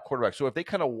standout quarterback. So if they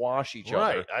kind of wash each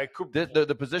other, I could.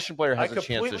 the position player has I a chance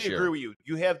completely this year. agree with you.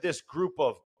 You have this group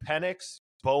of Penix,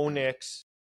 Bo Nix,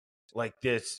 like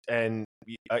this, and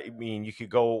I mean, you could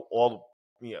go all.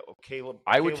 Caleb.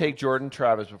 I would Caleb- take Jordan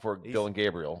Travis before He's- Dylan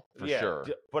Gabriel for sure.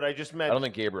 But I just I meant don't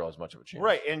think Gabriel has much of a chance.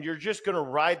 right, and you're just going to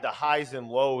ride the highs and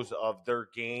lows of their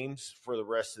games for the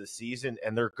rest of the season,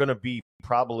 and they're going to be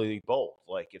probably both.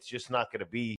 Like it's just not going to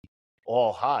be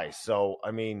all high. So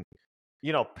I mean,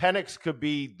 Penix could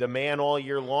be the man all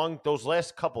year long. Those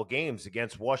last couple games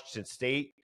against Washington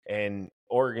State and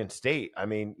Oregon State, I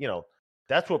mean,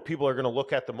 that's what people are going to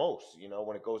look at the most.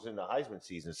 When it goes into Heisman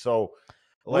season. So,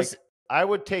 I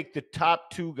would take the top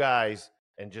 2 guys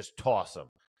and just toss them.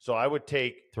 So I would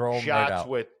take Throw 'em right shots out.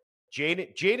 with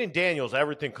Jaden Daniels.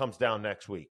 Everything comes down next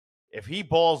week. If he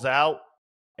balls out,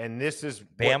 and this is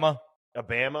Bama?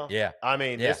 Bama. Yeah. I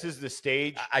mean, Yeah. this is the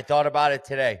stage. I thought about it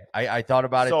today. I thought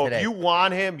about it So today. if you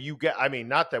want him, you get. I mean,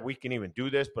 not that we can even do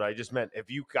this, but I just meant if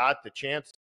you got the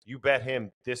chance, You bet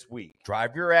him this week.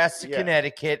 Drive your ass to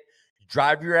Connecticut.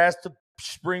 Drive your ass to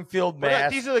Springfield,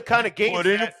 Mass. These are the kind of games Put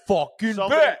in a that fucking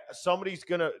bet.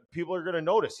 people are gonna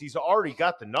notice. He's already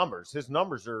got the numbers. His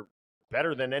numbers are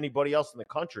better than anybody else in the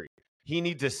country. He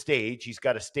needs a stage. He's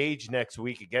got a stage next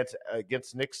week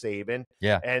against Nick Saban.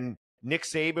 Yeah. And Nick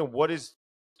Saban, what is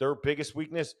their biggest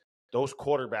weakness? Those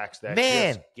quarterbacks that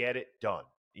Man. just get it done.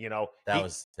 You know, That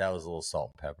was a little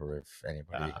salt and pepper if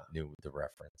anybody knew the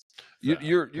reference.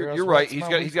 You're right.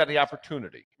 He's got the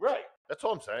opportunity. right. That's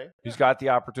all I'm saying. He's got the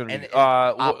opportunity.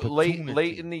 And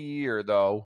Late in the year,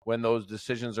 though, when those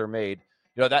decisions are made,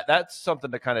 that's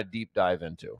something to kind of deep dive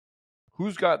into.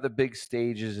 Who's got the big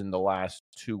stages in the last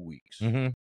 2 weeks?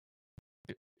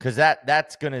 Because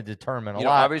that's going to determine a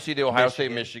lot. Obviously, the Ohio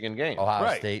State-Michigan game.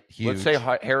 Ohio State, huge. Let's say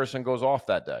Harrison goes off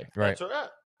that day. Right.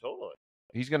 Totally.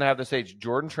 He's going to have the stage.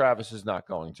 Jordan Travis is not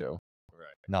going to.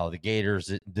 Right. No, the Gators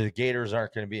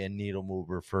aren't going to be a needle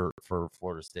mover for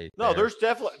Florida State. No, there.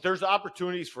 there's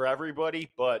opportunities for everybody,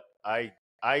 but I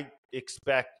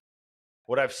expect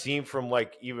what I've seen from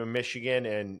like even Michigan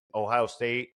and Ohio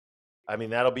State. I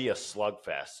mean, that'll be a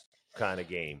slugfest kind of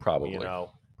game. Probably.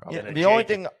 And the only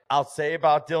thing I'll say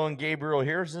about Dylan Gabriel,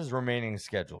 here's his remaining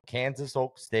schedule: Kansas,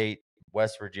 Oak State,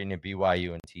 West Virginia,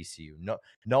 BYU, and TCU.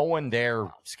 No one there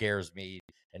scares me,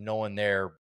 and no one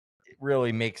there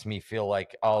really makes me feel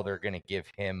like, oh, they're going to give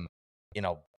him,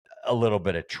 a little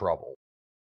bit of trouble.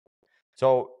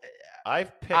 So I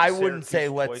wouldn't say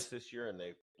twice this year, and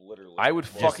they literally. I would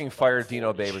fucking fire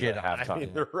Dino Babers at halftime. I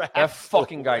mean, they're that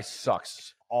fucking guy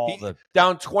sucks. The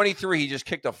Down 23, he just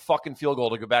kicked a fucking field goal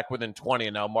to go back within 20,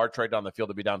 and now march right down the field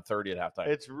to be down 30 at halftime.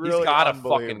 It's really He's got to fucking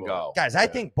unbelievable. go. guys, I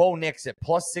think Bo Nix at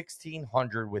plus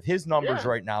 1,600 with his numbers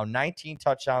right now: 19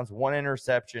 touchdowns, 1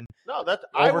 interception, No, that's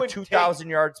over 2,000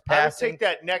 yards I would passing. take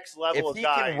that next level If of he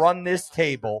guys. can run this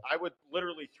table, I would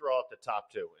literally throw out the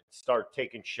top 2 and start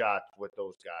taking shots with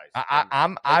those guys.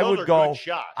 I those would are go. good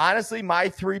shots. Honestly, my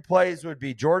 3 plays would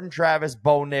be Jordan Travis,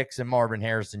 Bo Nix, and Marvin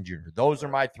Harrison Jr. Those are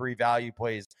my 3 value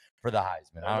plays for the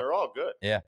Heisman. And they're all good.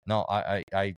 Yeah, no, I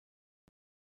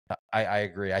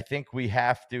agree. I think we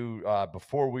have to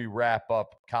before we wrap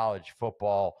up college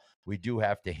football, we do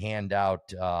have to hand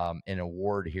out an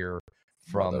award here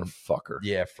from Motherfucker.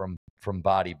 Yeah, from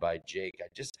Body by Jake.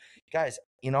 Guys,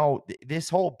 this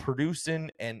whole producing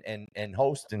and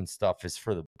hosting stuff is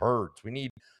for the birds. We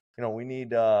need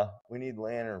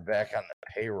Lantern back on the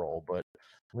payroll, but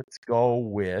let's go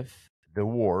with the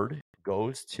award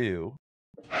goes to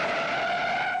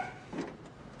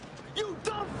You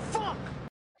dumb fuck!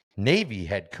 Navy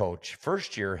head coach,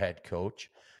 first-year head coach,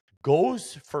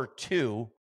 goes for 2.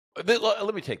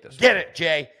 Let me take this. Get it,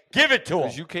 Jay. Give it to him.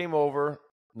 Because you came over,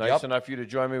 nice enough for you to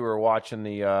join me. We were watching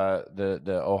the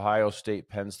Ohio State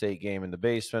Penn State game in the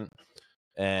basement,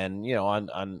 and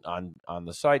on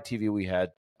the side TV we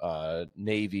had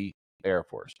Navy Air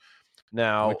Force.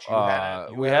 Now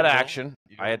we had action.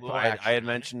 I had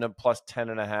mentioned a plus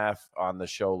 10.5 on the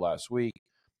show last week.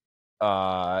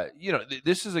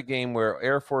 This is a game where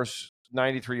Air Force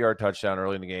 93-yard touchdown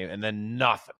early in the game, and then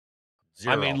nothing.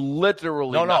 0. I mean,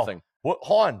 literally nothing. Hold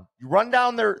on. Run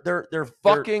down their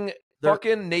Fucking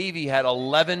Navy had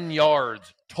 11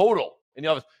 yards total.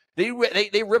 And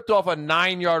they ripped off a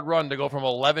 9-yard run to go from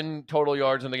 11 total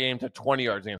yards in the game to 20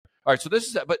 yards in the game. All right, so this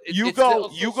is but you go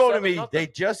to me. They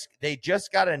just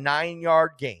got a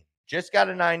 9-yard gain. Just got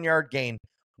a 9-yard gain.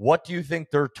 What do you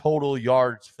think their total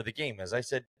yards for the game? As I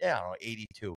said,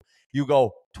 82. You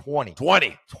go 20.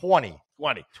 20. 20.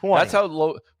 20. That's how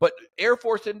low. But Air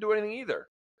Force didn't do anything either,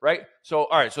 right? So,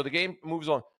 all right, so the game moves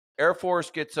on. Air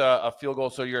Force gets a field goal,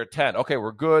 so you're at 10. Okay,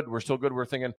 we're good. We're still good. We're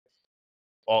thinking,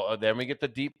 then we get the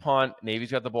deep punt.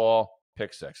 Navy's got the ball.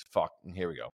 Pick 6. Fuck, and here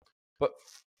we go. But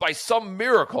by some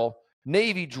miracle,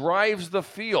 Navy drives the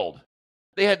field.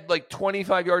 They had like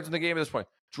 25 yards in the game at this point.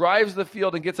 Drives the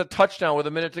field and gets a touchdown with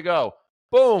a minute to go.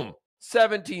 Boom,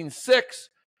 17-6.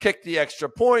 Kick the extra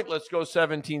point. Let's go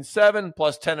 17-7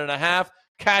 plus 10.5.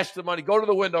 Cash the money. Go to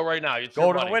the window right now.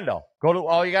 Go to the window.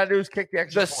 All you got to do is kick the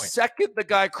extra point. The second the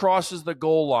guy crosses the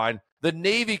goal line, the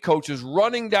Navy coach is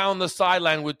running down the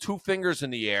sideline with 2 fingers in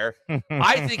the air.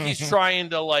 I think he's trying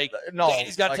to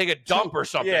he's got to take a dump or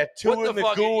something. Yeah, 2 in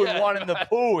the goo and 1 in the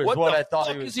poo is what I thought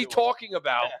he was doing. What is he talking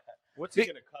about? What's he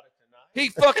going to cut it to 9? He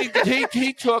fucking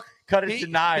he took cut it to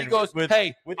 9. He goes,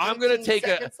 "Hey, I'm going to take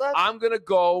I'm going to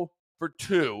go for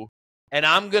 2 and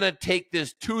I'm going to take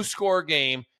this 2-score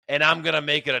game and I'm going to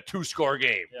make it a 2-score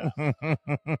game." Yeah.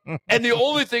 And the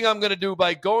only thing I'm going to do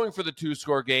by going for the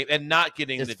 2-score game and not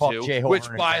getting the 2, which,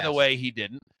 by the way, he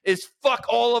didn't, is fuck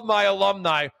all of my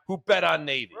alumni who bet on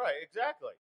Navy. Right,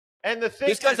 exactly. And the thing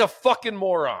this guy's a fucking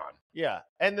moron. Yeah.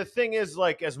 And the thing is,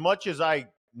 like, as much as I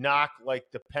knock like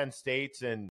the Penn States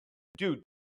and dude,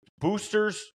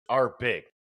 boosters are big.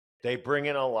 They bring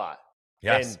in a lot.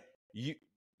 Yes. And you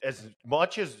as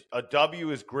much as a W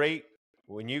is great,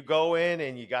 when you go in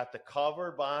and you got the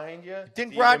cover behind you, Didn't it's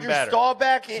even Roger better.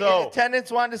 Staubach in So, attendance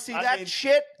wanted to see I that mean,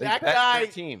 shit? They that bet guy, their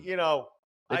team. you know,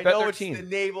 They I bet know their it's team. the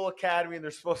Naval Academy and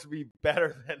they're supposed to be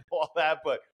better than all that,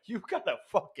 but you got to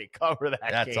fucking cover that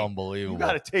That's game. unbelievable. You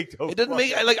got to take those. It doesn't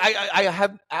make fucking- like I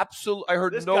have absolute. I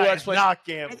heard This no guy is explanation. not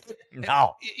gambling.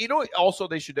 No. You know, also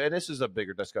they should, and this is a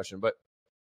bigger discussion, but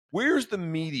where's the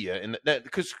media in that?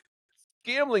 Because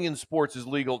gambling in sports is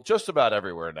legal just about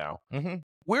everywhere now. Mm-hmm.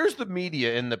 Where's the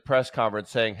media in the press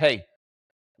conference saying, "Hey,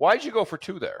 why'd you go for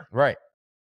 2 there? Right.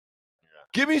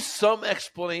 Give me some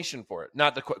explanation for it."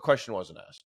 Not the question wasn't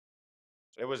asked.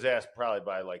 It was asked probably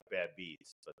by like bad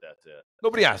beats, but that's it.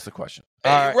 Nobody asked the question.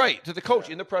 All Hey, right. right to the coach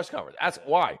in the press conference. That's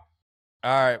why.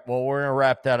 All right. Well, we're going to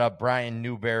wrap that up. Brian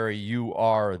Newberry, you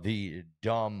are the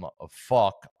dumb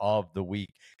fuck of the week.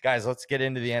 Guys, let's get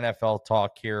into the NFL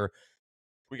talk here.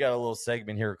 We got a little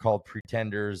segment here called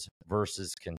Pretenders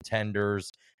versus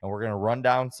Contenders, and we're going to run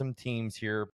down some teams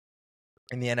here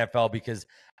in the NFL because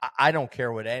I don't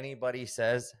care what anybody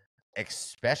says,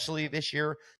 especially this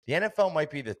year. The NFL might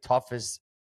be the toughest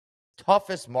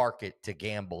market to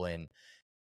gamble in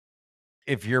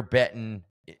if you're betting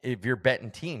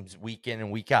teams week in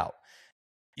and week out.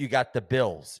 You got the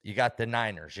Bills, you got the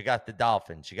Niners, you got the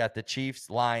Dolphins, you got the Chiefs,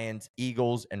 Lions,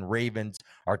 Eagles, and Ravens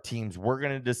are teams we're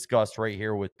going to discuss right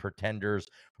here with Pretenders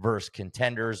versus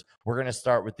Contenders. We're going to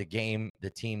start with the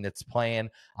team that's playing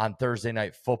on Thursday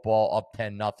Night Football, up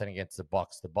 10-0 against the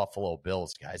Bucs, the Buffalo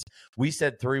Bills, guys. We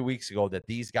said 3 weeks ago that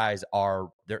these guys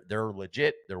they're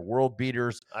legit, they're world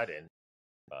beaters. I didn't,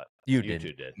 but You two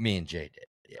did. did. Me and Jay did.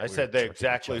 Yeah, I we said were they tripping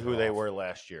exactly each who other they off. were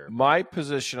last year. My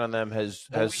position on them has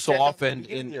But we said that at the softened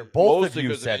beginning in there. Both of mostly you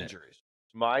because said of it. injuries.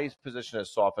 My position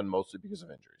has softened mostly because of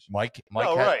injuries, Mike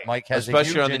right. has especially a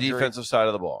huge on the injury. defensive side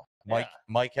of the ball.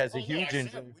 Mike has a Well, huge I said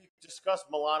injury. We discussed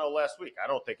Milano last week. I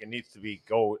don't think it needs to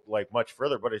go like much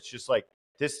further, but it's just like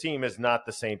this team is not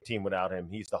the same team without him.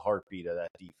 He's the heartbeat of that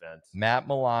defense. Matt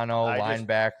Milano, I just-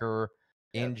 linebacker,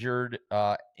 injured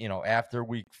after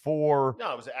week 4.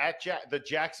 No, it was at the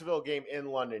Jacksonville game in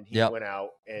London. He Yep. went out,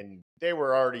 and they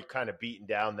were already kind of beaten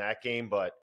down that game.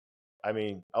 But, I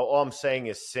mean, all I'm saying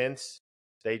is since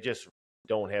they just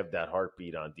don't have that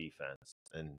heartbeat on defense,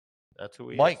 and that's who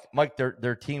he is. Mike,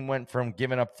 their team went from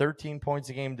giving up 13 points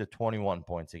a game to 21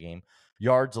 points a game.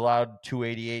 Yards allowed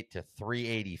 288 to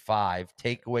 385.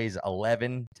 Takeaways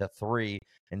 11 to 3,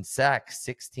 and sacks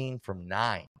 16 from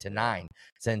 9 to 9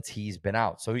 since he's been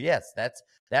out. So yes,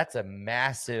 that's a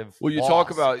massive. Well, you loss talk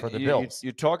about for the you, Bills.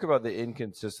 you talk about the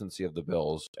inconsistency of the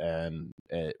Bills, and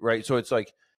right. So it's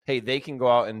like, hey, they can go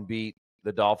out and beat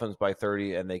the Dolphins by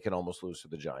 30, and they can almost lose to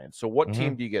the Giants. So what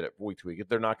team do you get it week to week if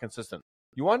they're not consistent?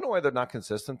 You want to know why they're not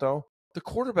consistent, though? The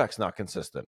quarterback's not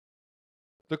consistent.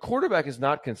 The quarterback is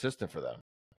not consistent for them.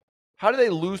 How do they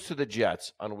lose to the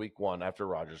Jets on week 1 after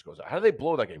Rodgers goes out? How do they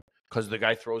blow that game? Because the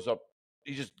guy throws up,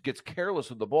 he just gets careless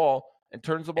with the ball and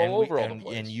turns the ball over all the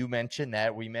place. And you mentioned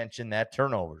that. We mentioned that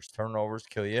turnovers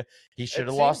kill you. He should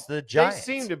have It lost seems- to the Giants.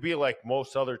 They seem to be like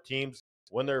most other teams.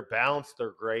 When they're balanced,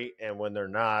 they're great, and when they're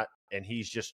not, and he's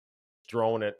just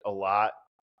throwing it a lot,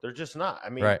 they're just not. I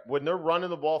mean, when they're running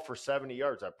the ball for 70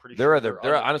 yards, I'm pretty sure they're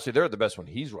honestly they're the best when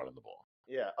he's running the ball.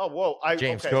 Yeah. Oh well.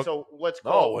 James okay. Cook. So let's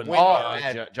No, go. when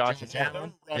Josh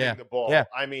Allen running the ball. Yeah.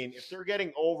 I mean, if they're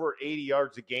getting over 80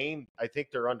 yards a game, I think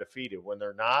they're undefeated. When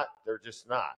they're not, they're just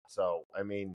not. So I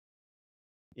mean,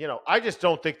 I just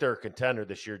don't think they're a contender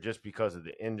this year just because of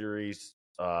the injuries.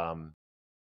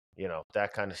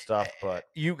 That kind of stuff. But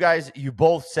you guys, you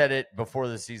both said it before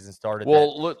the season started.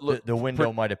 Well, that look, the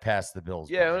window might have passed the Bills.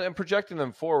 Yeah, by. and projecting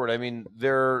them forward, I mean,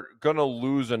 they're going to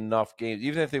lose enough games.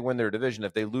 Even if they win their division,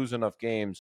 if they lose enough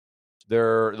games,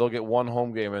 they'll get one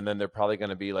home game, and then they're probably going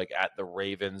to be like at the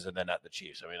Ravens and then at the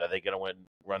Chiefs. I mean, are they going to win?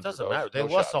 it doesn't matter. They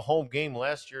lost a home game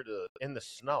last year in the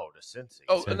snow to Cincy.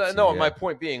 Oh Cincy, no! yeah. My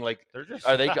point being, like, They're just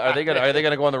are they going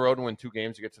to go on the road and win 2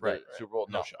 games to get to the Right. Super Bowl?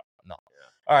 No No. shot. No.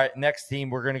 All right, next team,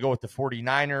 we're going to go with the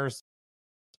 49ers.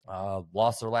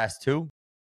 Lost their last 2.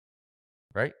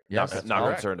 Right? Not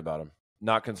concerned about them.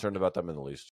 Not concerned about them in the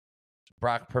least.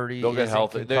 Brock Purdy They'll get is in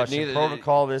healthy. They're concussion neither-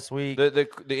 protocol this week. The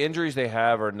injuries they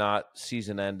have are not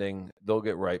season ending. They'll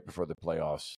get right before the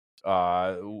playoffs.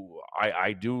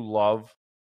 I do love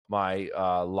my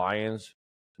Lions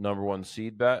 #1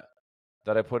 seed bet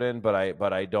that I put in, but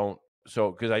I don't.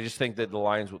 So because I just think that the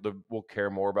Lions will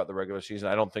care more about the regular season.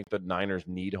 I don't think the Niners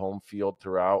need home field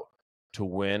throughout to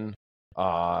win.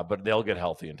 But they'll get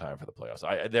healthy in time for the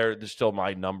playoffs. They're still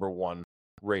my number one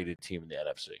rated team in the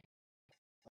NFC.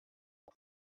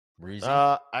 Reezy?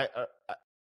 I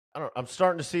don't. I'm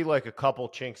starting to see like a couple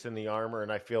chinks in the armor,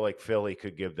 and I feel like Philly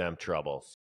could give them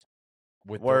troubles.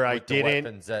 with where the, I with the didn't-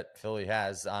 weapons that Philly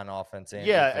has on offense. And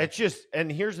Yeah, defense. it's just,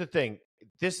 and here's the thing: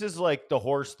 this is like the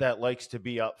horse that likes to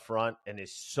be up front and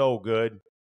is so good,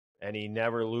 and he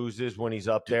never loses when he's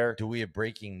up there. Do we have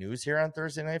breaking news here on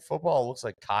Thursday Night Football? It looks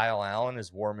like Kyle Allen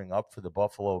is warming up for the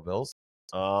Buffalo Bills.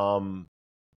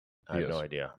 I have Yes. no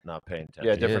idea. Not paying attention.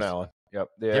 Yeah, He different is. Allen. Yep.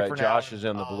 Yeah, Different Josh Allen. is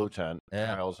in the blue tent.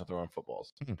 Yeah. Kyle's are throwing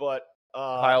footballs. But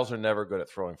Kyle's are never good at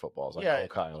throwing footballs. I yeah, know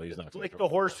Kyle. He's not good like at the throwing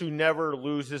horse footballs. who never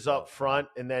loses up front,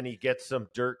 and then he gets some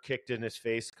dirt kicked in his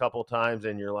face a couple times,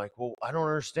 and you're like, well, I don't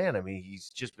understand. I mean, he's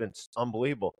just been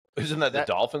unbelievable. Isn't that the that-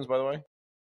 Dolphins, by the way?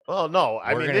 Well, no,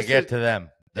 I We're mean, gonna this get is, to them.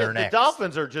 They're the next.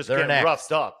 Dolphins are just They're getting next.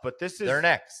 roughed up, but this is They're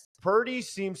next. Purdy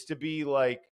seems to be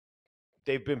like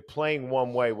they've been playing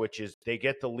one way, which is they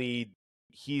get the lead,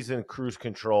 he's in cruise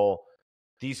control.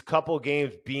 These couple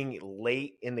games being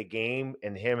late in the game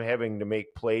and him having to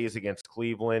make plays against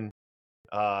Cleveland,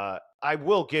 I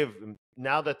will give him,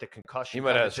 now that the concussion. He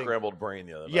might kind have of thing- scrambled brain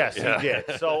the other night. Yes, Yeah. he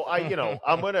did. So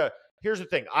I'm gonna. Here's the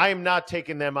thing: I am not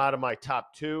taking them out of my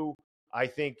top two. I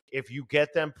think if you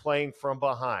get them playing from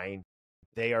behind,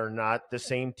 they are not the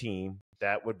same team.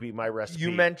 That would be my recipe.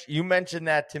 You mentioned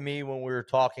that to me when we were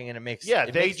talking, and it makes they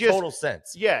makes just total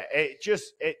sense. Yeah,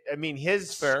 I mean,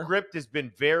 his Fair. script has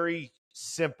been very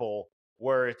simple,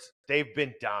 where they've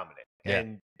been dominant, Yeah.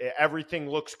 and everything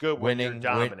looks good when you're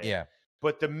dominant. yeah.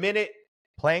 But the minute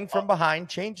Playing from behind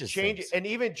changes change things. and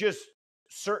even just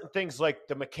certain things like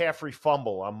the McCaffrey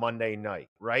fumble on Monday night,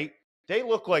 right? They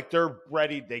look like they're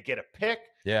ready. They get a pick.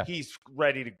 Yeah. He's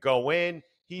ready to go in.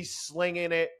 He's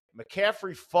slinging it.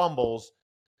 McCaffrey fumbles.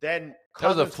 Then That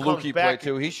was a Cousins fluky comes play, back.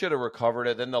 too. He should have recovered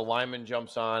it. Then the lineman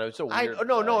jumps on. It was a weird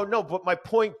No. But my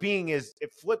point being is it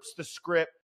flips the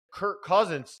script. Kirk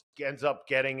Cousins ends up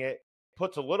getting it,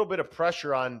 puts a little bit of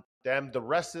pressure on them the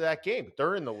rest of that game.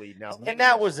 They're in the lead now. And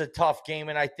that was a tough game,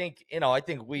 and I think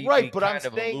we right, but kind I'm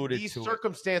of saying alluded these to it.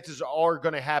 circumstances are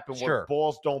going to happen where Sure.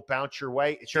 balls don't bounce your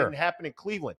way. It Sure. didn't happen in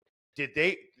Cleveland.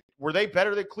 Were they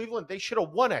better than Cleveland? They should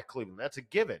have won at Cleveland. That's a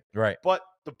given. Right. But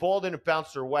the ball didn't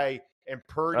bounce their way, and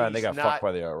Purdy's and they got not. fucked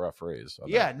by the referees. So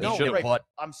Yeah, they no, should've- right. But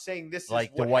I'm saying this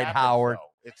like is what Dwight happens, Howard.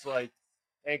 though. It's like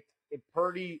and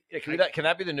Purdy. Yeah, can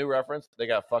that be the new reference? They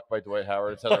got fucked by Dwight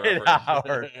Howard. Instead of Dwight referees.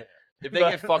 Howard. If they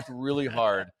get fucked really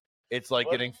hard, it's like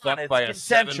getting fucked It's by a 7-foot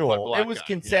consensual. black It was guy.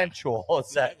 consensual. A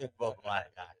 7-foot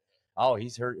black guy. Oh,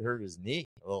 he's hurt his knee.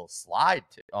 A little slide.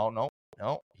 Oh no,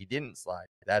 he didn't slide.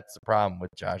 That's the problem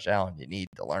with Josh Allen. You need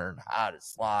to learn how to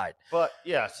slide. But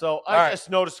yeah, so All I right. just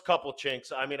noticed a couple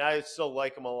chinks. I mean, I still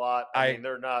like them a lot. I I- mean,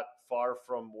 they're not far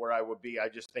from where I would be. I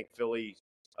just think Philly's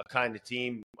a kind of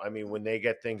team. I mean, when they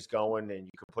get things going and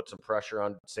you can put some pressure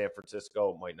on San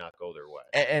Francisco, it might not go their way.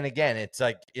 And again, it's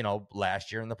like,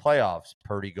 last year in the playoffs,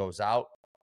 Purdy goes out.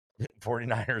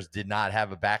 49ers did not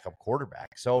have a backup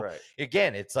quarterback. So Right.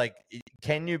 again, it's like,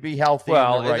 can you be healthy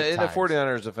Well, in the right in the times?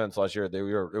 49ers defense last year,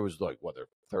 it was like what, their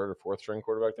third or fourth string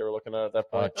quarterback they were looking at that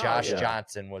point. Josh yeah.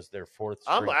 Johnson was their fourth.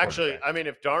 I'm string actually, quarterback. I mean,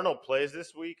 if Darnold plays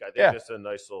this week, I think Yeah. it's a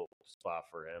nice little spot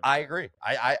for him. I agree.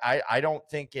 I don't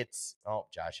think it's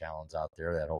Josh Allen's out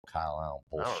there. That whole Kyle Allen I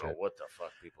bullshit. don't know what the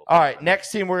fuck people. All right,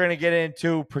 next team we're going to get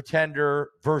into, pretender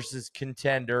versus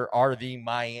contender, are the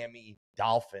Miami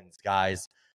Dolphins, guys.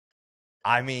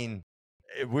 I mean,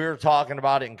 we were talking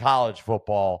about it in college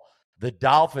football. The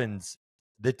Dolphins,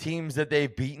 the teams that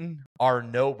they've beaten are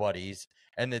nobodies,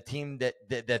 and the team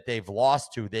that they've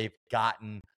lost to, they've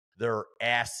gotten their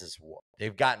asses whooped.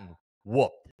 They've gotten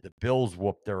whooped. The Bills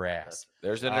whooped their ass.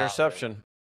 There's an interception.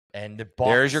 And the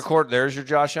Bucs, There's your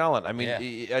Josh Allen. I mean,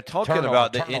 talking Turnover,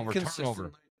 about the turnover, inconsistent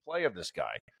turnover. play of this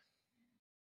guy.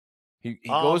 He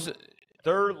Um, goes.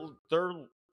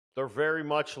 They're very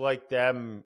much like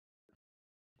them,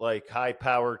 like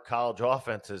high-powered college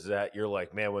offenses that you're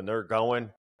like, man, when they're going,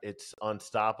 it's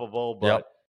unstoppable. But Yep.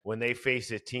 when they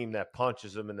face a team that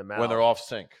punches them in the mouth, When they're off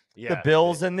sync. yeah, the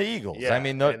Bills and the Eagles. Yeah, I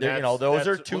mean, and those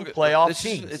are that's- two look at- playoff this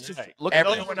is- teams. it's just- Right. look They at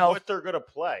know everyone else- what they're going to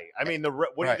play. I mean,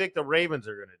 what do you Right. think the Ravens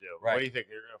are going to do? What Right. do you think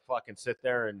they're going to fucking sit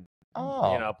there and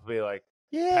Oh, be like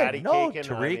yeah, patty no,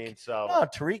 caking? Tariq. I mean, so No,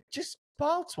 Tariq just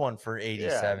bounce one for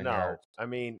 87 yards. I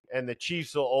mean, and the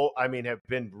Chiefs have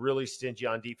been really stingy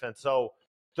on defense. So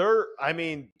they're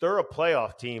a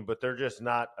playoff team, but they're just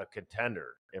not a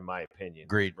contender, in my opinion.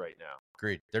 Agreed. Right now.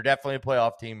 Agreed. They're definitely a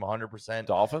playoff team, 100%.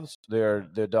 Dolphins.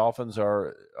 The Dolphins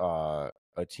are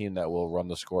a team that will run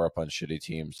the score up on shitty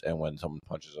teams, and when someone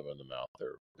punches them in the mouth,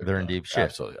 they're They're in done. deep shit.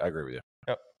 Absolutely, I agree with you.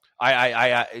 Yep.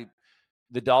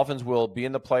 The Dolphins will be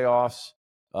in the playoffs.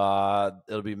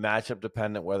 It'll be matchup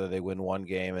dependent whether they win one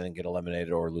game and then get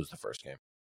eliminated or lose the first game.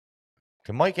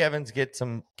 Can Mike Evans get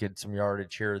some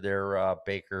yardage here there,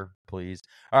 Baker, please?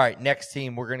 All right, next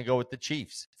team, we're going to go with the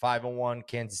Chiefs. 5-1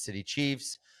 Kansas City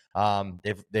Chiefs.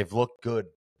 They've looked good.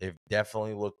 They've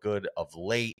definitely looked good of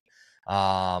late.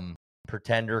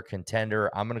 Pretender, contender.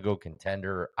 I'm going to go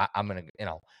contender. I'm going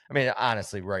to,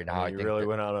 honestly, right now, You really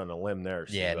went out on a limb there.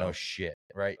 Yeah, Steve-O. no shit,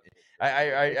 right?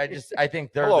 I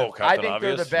think they're Hello, I Captain think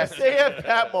they're the Obvious. best. If they have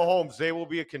Pat Mahomes, they will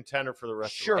be a contender for the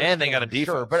rest Sure, of the And they got a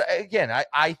Sure, defense. but again,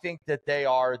 I think that they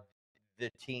are the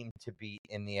team to beat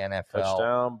in the NFL.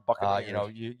 Touchdown,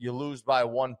 Buccaneers. You lose by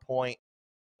 1 point.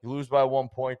 You lose by 1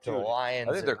 point to the Dude, Lions.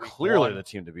 I think they're in week clearly one. the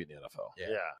team to beat in the NFL.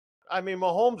 Yeah. I mean,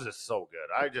 Mahomes is so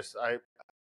good.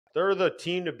 They're the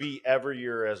team to beat every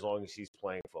year as long as he's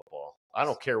playing football. I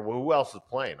don't care who else is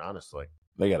playing, honestly.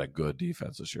 They got a good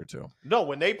defense this year, too. No,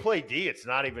 when they play D, it's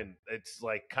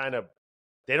like kind of,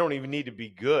 they don't even need to be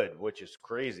good, which is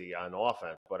crazy on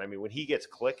offense. But I mean, when he gets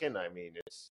clicking, I mean,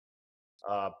 it's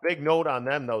big note on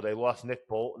them, though. They lost Nick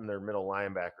Bolton, their middle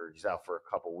linebacker. He's out for a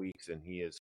couple weeks, and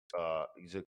he's a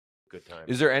good time.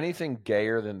 Is there anything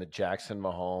gayer than the Jackson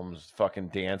Mahomes fucking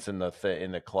dance in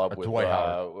the club with Dwight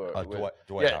Howard?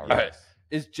 Dwight yeah, Howard. all right.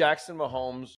 Is Jackson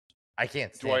Mahomes I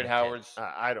can't stand Dwight the kid. Howard's?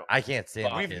 I can't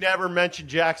stand. the We've kid. never mentioned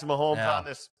Jackson Mahomes No, on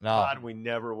this no. pod. We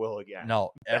never will again.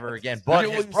 No, ever again. But But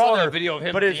his you saw brother, that video of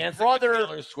him but his dancing brother, with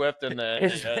Taylor Swift and the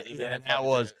his, that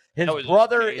was his that was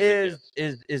brother amazing,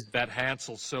 is That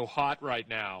Hansel's so hot right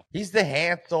now. he's the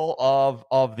Hansel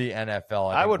of the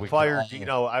NFL. I think would we fire call him.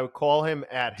 Dino. I would call him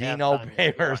at Dino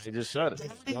halftime. Babers. He just said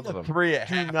it. None of them. 3 at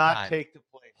Do not halftime. take the play.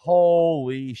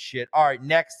 Holy shit! All right,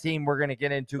 next team we're gonna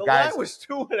get into, The guys. line was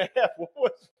 2.5. What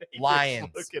was Vegas? Lions,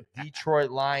 Look at that.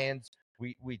 Detroit Lions.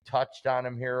 We touched on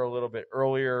them here a little bit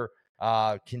earlier.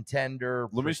 Contender.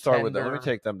 Let me start with that. Let me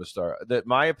pretender. take them to start.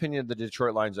 My opinion of the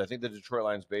Detroit Lions, I think the Detroit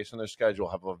Lions, based on their schedule,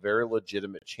 have a very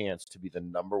legitimate chance to be the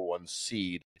number 1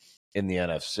 seed in the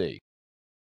NFC.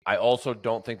 I also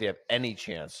don't think they have any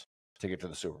chance to get to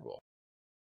the Super Bowl.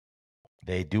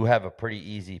 They do have a pretty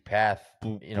easy path,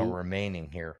 remaining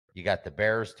here. You got the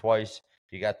Bears twice.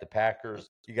 You got the Packers.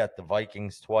 You got the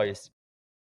Vikings twice.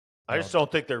 I just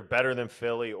don't think they're better than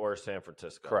Philly or San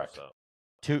Francisco. Correct.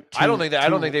 So. I don't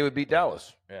think they would beat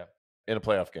Dallas. Yeah. In a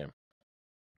playoff game.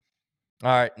 All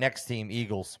right, next team,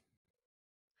 Eagles.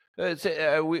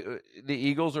 The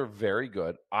Eagles are very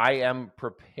good. I am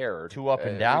prepared. 2 up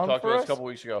and down We talked for about us? this a couple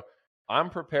weeks ago. I'm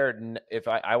prepared if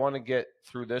I want to get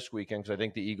through this weekend because I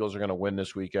think the Eagles are going to win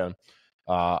this weekend.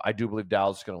 I do believe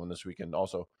Dallas is going to win this weekend.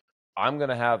 Also, I'm going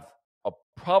to have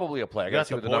probably a play. I got to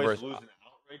see what the number is. Losing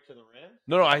outright to the Rams?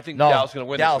 No, I think No, Dallas is going to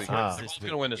win Dallas this weekend. wins They're this both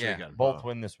going to win this Yeah, weekend. both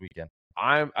win this weekend.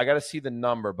 I got to see the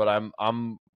number, but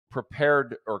I'm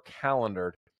prepared or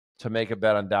calendared to make a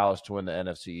bet on Dallas to win the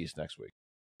NFC East next week.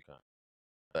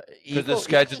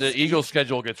 Because the Eagles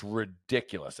schedule gets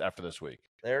ridiculous after this week.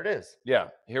 There it is. Yeah,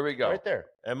 here we go. Right there.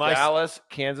 Dallas,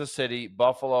 Kansas City,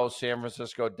 Buffalo, San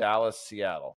Francisco, Dallas,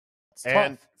 Seattle. It's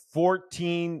And tough.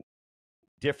 14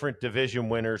 different division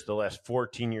winners the last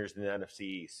 14 years in the NFC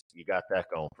East. You got that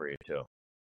going for you, too.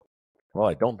 Well,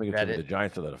 I don't think it's That gonna be is- the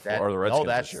Giants or the No, Redskins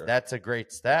this year. that's a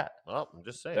great stat. Well, I'm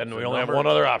just saying. Then it's we a only have number. one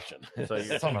other option. So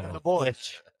you're, Son of a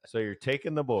bitch. so you're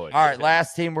taking the boys. All right,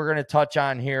 last team we're going to touch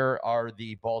on here are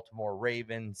the Baltimore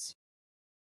Ravens.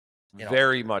 You know,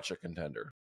 Very much a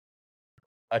contender.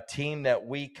 a team that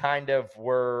we kind of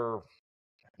were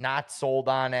not sold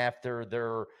on after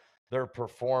their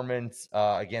performance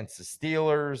against the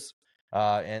Steelers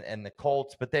and the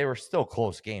Colts, but they were still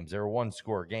close games. They were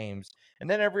 1-score games, and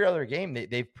then every other game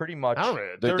they've pretty much. I don't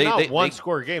know. They're They- not they-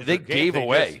 one-score games. they They're gave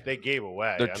away. They gave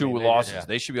away. Their I 2 mean, they losses. just-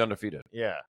 They should be undefeated.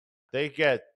 yeah. They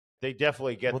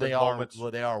definitely get Well, the they are. moments.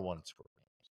 Well, they are 1-score.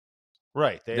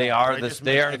 They They are I this-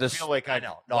 feel like I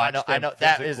know. No, I know.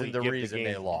 That physically isn't the give reason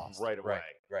they game lost right away.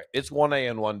 Right. It's 1A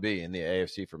and 1B in the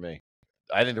AFC for me.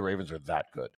 I think the Ravens are that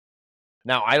good.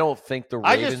 Now, I don't think the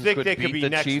I Ravens just think they beat could be the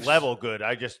next Chiefs. level good.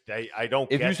 I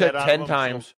don't. If get you said that out of 10 them, so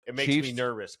times, it makes me Chiefs-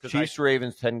 nervous because Chiefs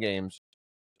Ravens 10 games,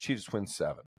 Chiefs win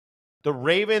 7. the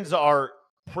Ravens are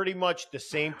pretty much the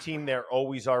same team they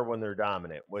always are when they're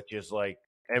dominant, which is like,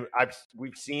 and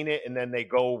we've seen it, and then they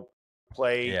go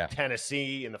play Yeah.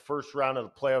 Tennessee in the first round of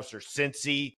the playoffs or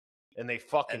Cincy, and they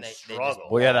fucking And they just- struggle.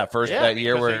 Well, yeah, that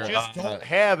year because where they just don't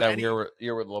have that any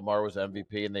year where Lamar was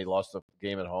MVP and they lost the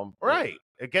game at home. right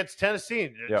against Tennessee,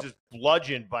 and Yep. just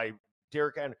bludgeoned by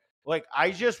Derrick Henry. Like,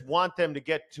 I just want them to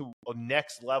get to a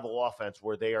next level offense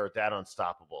where they are that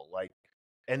unstoppable. Like,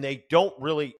 and they don't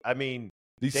really. I mean,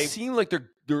 They seem like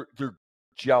they're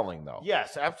gelling though.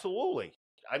 Yes, absolutely.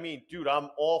 I mean, dude, I'm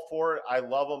all for it. I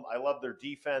love them. I love their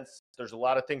defense. There's a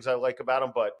lot of things I like about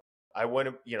them, but I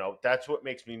wouldn't, that's what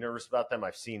makes me nervous about them.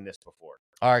 I've seen this before.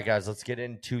 All right, guys, let's get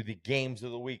into the games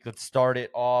of the week. Let's start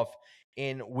it off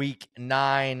in week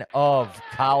 9 of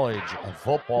college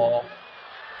football.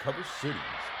 Cover City's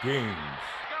games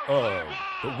of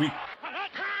the week.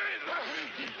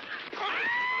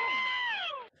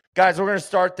 Guys, we're going to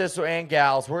start this, and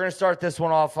gals, we're going to start this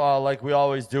one off like we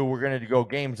always do. We're going to go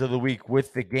games of the week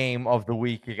with the game of the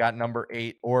week. You got number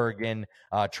 8, Oregon,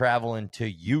 traveling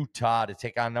to Utah to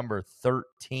take on number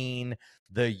 13,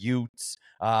 the Utes.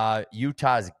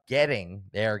 Utah's getting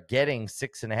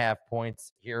 6.5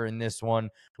 points here in this one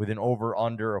with an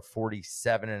over-under of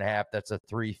 47.5. That's a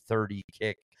 3:30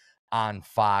 kick on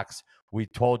Fox. We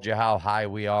told you how high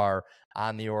we are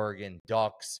on the Oregon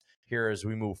Ducks here as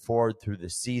we move forward through the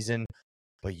season.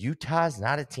 But Utah's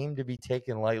not a team to be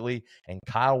taken lightly, and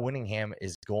Kyle Whittingham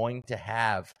is going to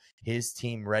have his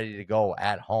team ready to go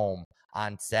at home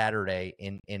on Saturday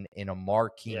in a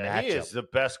marquee matchup. He is the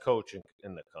best coach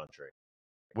in the country.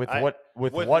 With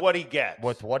what he gets.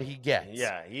 With what he gets.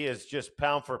 Yeah, he is just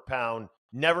pound for pound,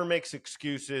 never makes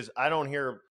excuses. I don't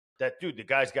hear that, dude. The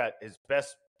guy's got his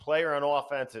best player on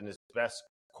offense and his best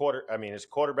his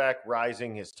quarterback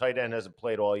rising. His tight end hasn't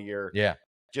played all year. Yeah.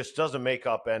 Just doesn't make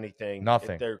up anything.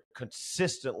 Nothing. They're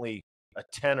consistently a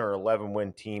 10 or 11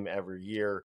 win team every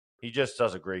year. He just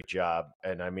does a great job.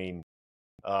 And I mean,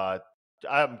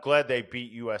 I'm glad they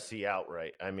beat USC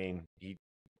outright. I mean,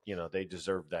 they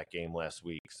deserved that game last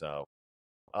week. So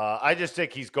I just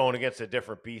think he's going against a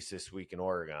different beast this week in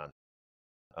Oregon.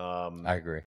 I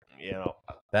agree.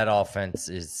 That offense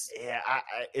is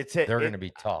they're going to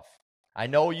be tough. I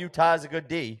know Utah's a good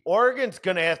D. Oregon's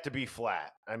going to have to be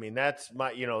flat. I mean, that's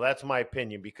my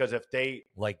opinion, because if they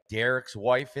like Derek's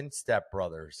wife and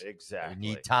stepbrothers, exactly, you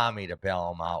need Tommy to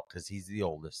bail him out because he's the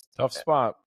oldest. Tough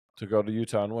spot to go to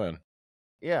Utah and win.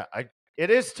 Yeah, it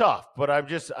is tough, but I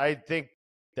think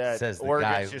that Says the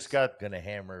Oregon's guy just got going to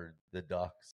hammer the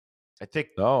Ducks. I think.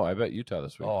 No, I bet Utah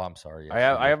this week. Oh, I'm sorry. Yes,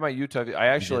 I have my Utah. I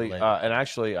actually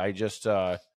I just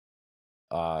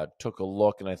took a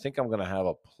look, and I think I'm going to have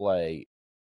a play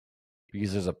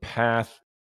because there's a path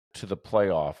to the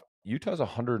playoff. Utah's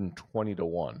 120 to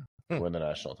 1 to win the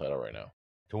national title right now.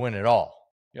 To win it all.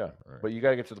 Yeah, but you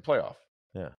got to get to the playoff.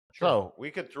 Yeah. Sure. So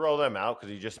we could throw them out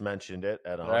because you just mentioned it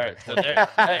at 100. All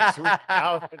right.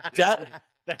 So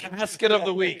the casket of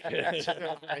the week.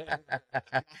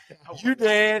 You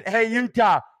did. Hey,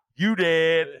 Utah. You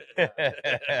did.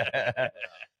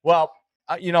 Well,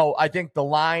 I think the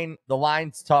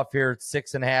line's tough here. It's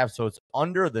 6.5, so it's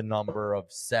under the number of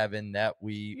 7 that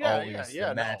we always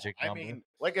the magic number. I mean,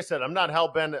 like I said, I'm not hell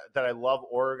bent that I love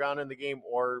Oregon in the game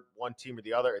or one team or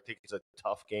the other. I think it's a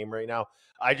tough game right now.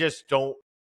 I just don't.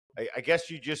 I guess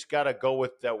you just got to go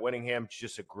with that. Whittingham's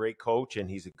just a great coach, and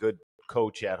he's a good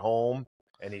coach at home.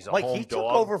 And he's a home he dog. took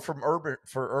over from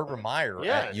Urban Meyer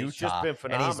at Utah. He's just been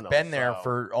phenomenal. And he's been there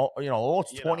for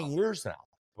almost 20 years now.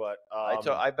 But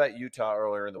I bet Utah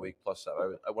earlier in the week plus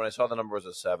 7. When I saw the number was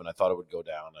at 7, I thought it would go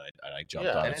down, and I jumped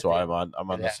on it. So I'm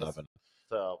on the 7.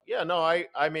 So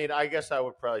I mean, I guess I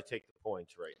would probably take the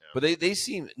points right now. But they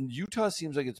seem Utah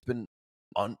seems like it's been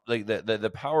like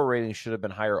the power rating should have been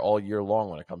higher all year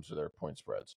long when it comes to their point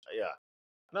spreads. Yeah,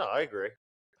 no, I agree.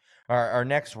 Our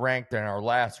next ranked and our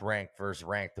last ranked versus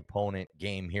ranked opponent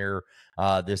game here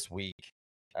this week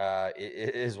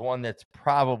is one that's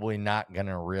probably not going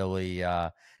to really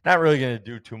going to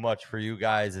do too much for you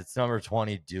guys. It's number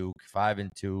 20 Duke,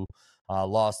 5-2,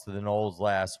 lost to the Noles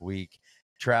last week,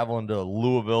 traveling to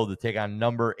Louisville to take on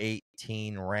number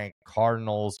 18 ranked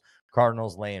Cardinals.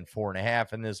 Cardinals laying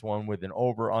 4.5 in this one with an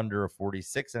over under of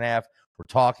 46.5. We're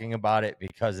talking about it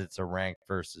because it's a ranked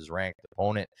versus ranked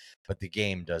opponent, but the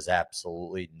game does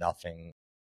absolutely nothing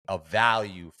of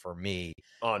value for me.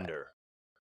 Under.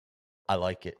 I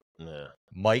like it. Yeah.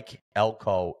 Mike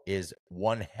Elko is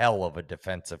one hell of a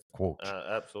defensive coach.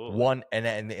 Absolutely.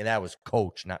 And that was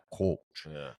coach, not coach.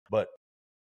 Yeah. But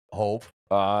Hove.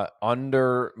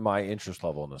 Under my interest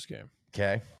level in this game.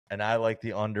 Okay. And I like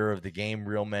the under of the game.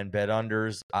 Real men bet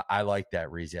unders. I like that,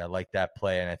 Reezy. I like that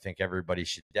play, and I think everybody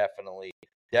should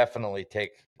definitely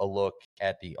take a look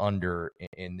at the under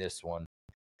in this one.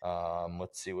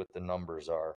 Let's see what the numbers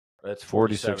are. That's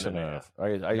 46.5. No.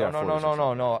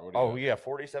 Oh, yeah,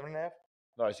 47.5?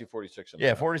 No, I see 46.5.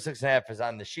 Yeah, 46.5 is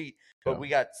on the sheet, but we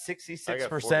got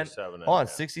 66%. Hold on,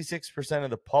 66% of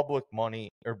the public money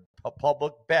or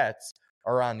public bets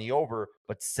are on the over,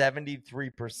 but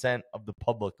 73% of the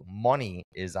public money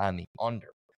is on the under.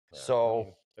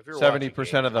 So if you're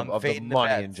 70% of the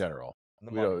money in general. The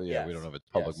We money, don't, yeah, we yes, don't know if it's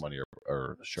public yes. money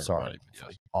or shared Sorry, money. But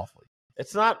yes. awfully.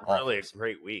 It's not Awful. really a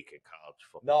great week in college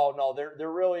football. No, there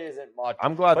really isn't much.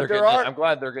 I'm glad But they're there getting. are- I'm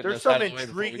glad they're getting. There's this some out of the way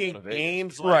before we go intriguing to Vegas.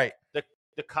 games. Like Right.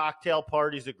 The cocktail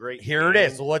party's a great Here it game.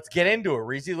 is. Let's get into it,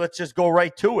 Reezy. Let's just go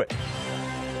right to it.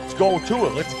 Let's go to it.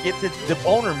 Let's get the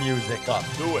boner music up.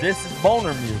 Do it. This is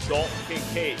boner music. Dalton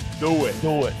Kincaid. Do it.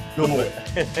 Do it. Do it.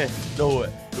 Do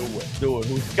it. Do it. Do it.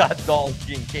 Who's got Dalton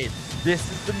Kincaid?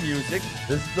 This is the music.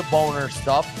 This is the boner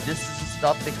stuff. This is the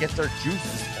stuff that gets our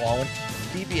juices flowing.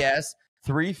 CBS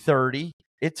 3:30.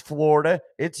 It's Florida.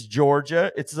 It's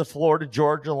Georgia. It's the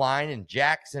Florida-Georgia line in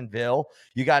Jacksonville.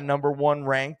 You got number 1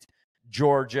 ranked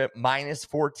Georgia minus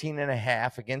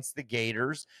 14.5 against the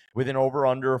Gators with an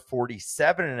over-under of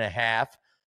 47.5.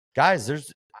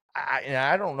 Guys,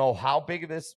 I don't know how big of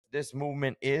this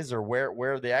movement is or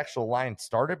where the actual line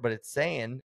started, but it's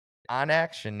saying on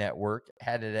Action Network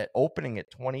had it at opening at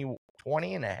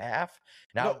 20.5.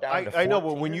 Now No, down to I know,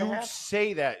 but when you 14.5.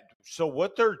 say that, so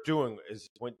what they're doing is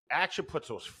when Action puts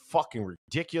those fucking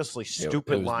ridiculously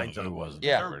stupid lines on,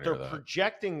 they're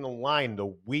projecting the line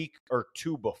the week or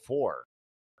two before.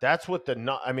 That's what these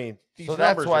So that's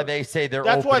numbers why are- they say they're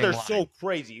That's why they're opening so line.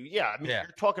 crazy. Yeah, I mean, Yeah.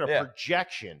 you're talking a Yeah.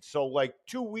 projection. So like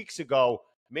 2 weeks ago,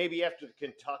 maybe after the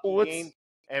Kentucky Well, game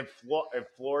and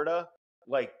Florida,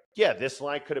 like this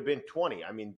line could have been 20.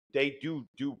 I mean, they do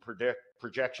predict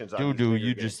projections on these Doo-doo. bigger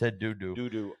You games. just said doo-doo.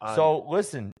 Doo-doo. So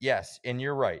listen, yes, and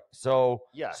you're right. So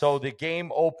Yes. so the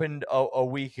game opened a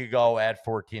week ago at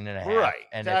 14.5. Right.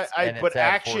 And but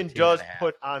Action does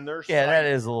put on their site that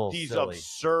is a little these silly,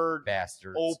 absurd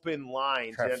bastards. open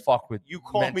llines. Try to And fuck with you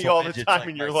call me mental all the midgets time like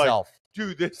and you're myself. like,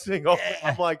 dude, this thing open. Yeah.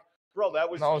 I'm like, bro, that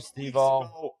was No, 2 Steve-O.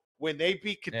 weeks ago when they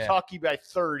beat Kentucky by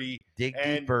 30 Dig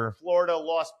and deeper. Florida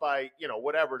lost by,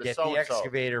 whatever to Get so the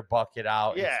excavator bucket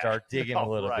out and Yeah. start digging a No,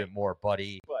 little right. bit more,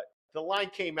 buddy. But the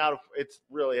line came out of it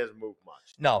really hasn't moved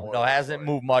much. No, More it of the hasn't story.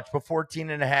 moved much, but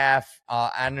 14.5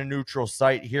 on a neutral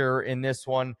site here in this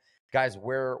one. Guys,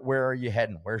 where are you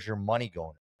heading? Where's your money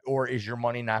going? Or is your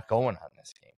money not going on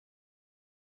this game?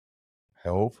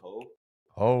 Hope.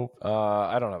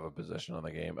 I don't have a position on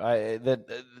the game.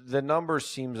 The number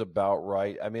seems about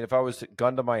right. I mean, if I was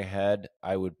gun to my head,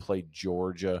 I would play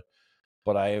Georgia,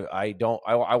 but I don't.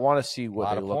 I want to see what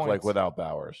Lot they of look like points. without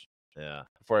Bowers. Yeah.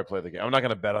 Before I play the game, I'm not going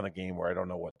to bet on the game where I don't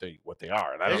know what they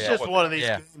are. And I don't It's know just what one of these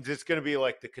yeah. games. It's going to be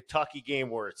like the Kentucky game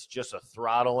where it's just a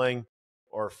throttling,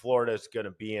 or Florida's going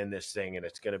to be in this thing and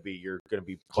it's going to be you're going to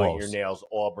be biting your Close. nails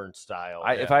Auburn style.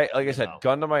 If I like I said, know.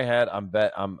 gun to my head,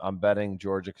 I'm betting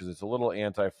Georgia because it's a little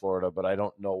anti-Florida, but I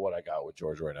don't know what I got with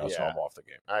Georgia right now, so Yeah. I'm off the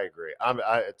game. I agree.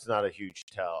 It's not a huge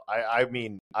tell. I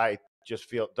mean, I just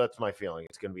feel that's my feeling.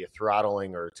 It's going to be a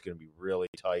throttling or it's going to be really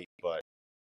tight. But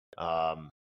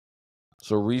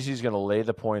So Reezy's going to lay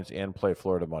the points and play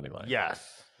Florida money line.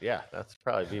 yes, yeah, that's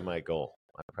probably be my goal.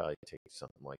 I'd probably take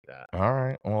something like that. All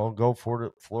right. Well, go for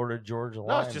the Florida Georgia No,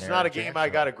 line. it's just there not a at game I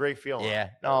got a great feeling. Yeah,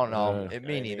 on. no, Yeah.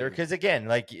 me I neither. mean- Because again,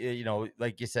 like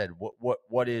like you said,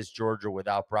 what is Georgia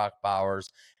without Brock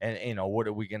Bowers, and what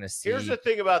are we gonna see? Here's the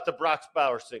thing about the Brock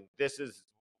Bowers thing. This is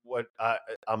what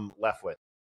I'm left with.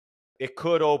 It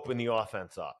could open the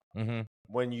offense up. Mhm.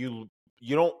 When you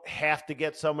don't have to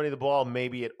get somebody the ball,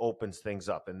 maybe it opens things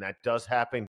up, and that does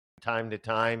happen time to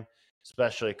time,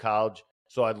 especially college.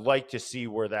 So I'd like to see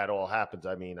where that all happens.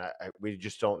 I mean, we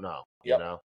just don't know. Yep. You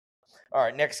know. All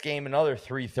right, next game, another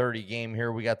 3:30 game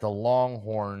here. We got the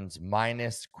Longhorns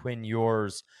minus Quinn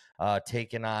Ewers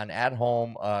taking on at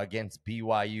home against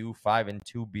BYU,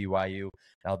 5-2 BYU.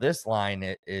 Now this line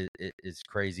is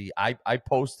crazy. I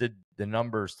posted the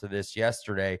numbers to this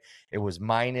yesterday. It was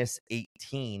minus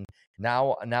 18.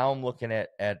 Now I'm looking at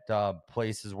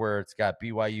places where it's got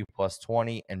BYU plus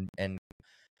 20 and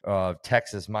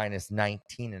Texas minus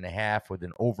 19.5 with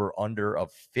an over under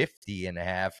of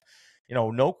 50.5.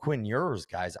 No Quinn Ewers,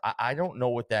 guys. I don't know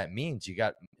what that means. You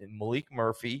got Malik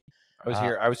Murphy.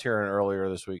 I was hearing earlier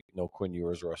this week. No Quinn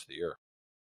Ewers the rest of the year.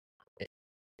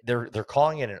 They're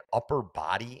calling it an upper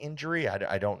body injury.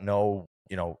 I don't know.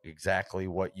 Exactly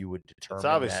what you would determine. It's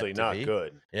obviously that to not be.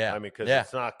 good. Yeah, I mean, because yeah.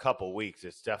 it's not a couple weeks.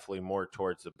 It's definitely more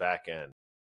towards the back end.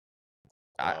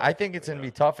 I think it's going to be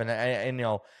tough, and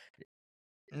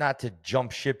not to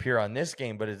jump ship here on this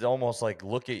game, but it's almost like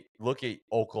look at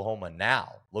Oklahoma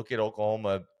now. Look at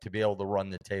Oklahoma to be able to run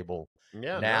the table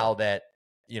now that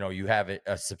you have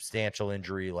a substantial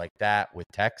injury like that with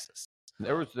Texas.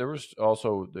 There was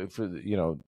also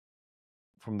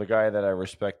from the guy that I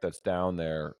respect that's down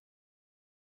there.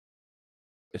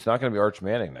 It's not going to be Arch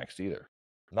Manning next either.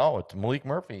 No, it's Malik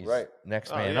Murphy's Right.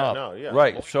 next Oh, man yeah, up. no, yeah.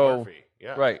 Right. Malik So Murphy,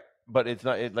 yeah. right, but it's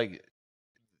not like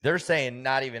They're saying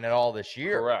not even at all this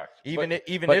year. Correct. Even if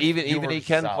He Ewers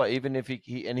can is out, play, even if he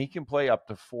can play up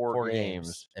to four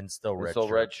games and still and red still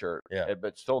shirt. redshirt. Yeah.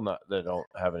 But still not. They don't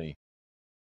have any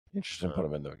interest in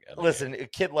putting him in the game. Listen, a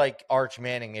kid like Arch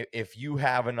Manning, if you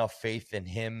have enough faith in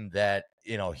him that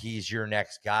he's your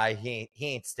next guy, he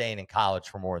ain't staying in college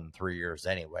for more than 3 years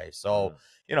anyway. So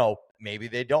maybe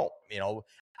they don't.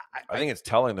 I think it's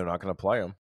telling they're not going to play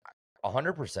him.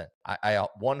 100%. I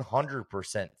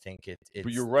 100% think it's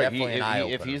But you're right. definitely an eye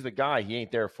If he's the guy, he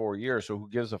ain't there 4 years. So who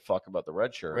gives a fuck about the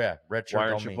red shirt? yeah, red shirt Why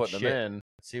don't aren't you mean putting shit. him in?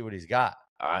 See what he's got.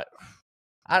 I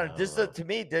don't. This to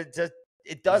me,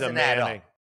 it doesn't add up. Manning.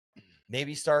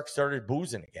 Maybe Stark started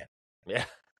boozing again. Yeah.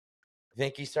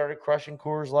 Think he started crushing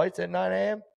Coors Lights at 9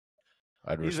 a.m.?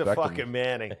 I'd He's respect a fucking him.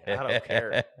 Manning. I don't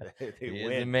care. They He is a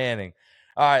win. Manning.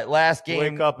 All right, last game.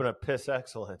 Wake up in a piss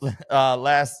excellence.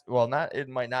 It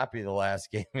might not be the last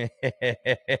game.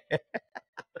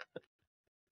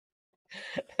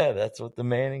 That's what the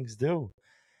Mannings do.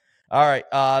 All right,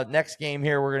 next game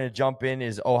here we're going to jump in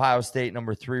is Ohio State,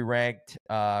 number 3 ranked,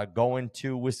 going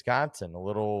to Wisconsin. A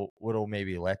little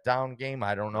maybe letdown game.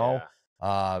 I don't know.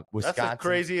 Wisconsin. That's as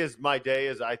crazy as my day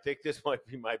is. I think this might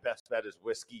be my best bet is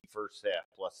whiskey first half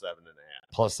plus 7.5.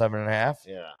 Plus 7.5.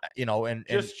 Yeah. And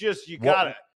Just you got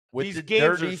it. with These the games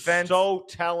their are defense, so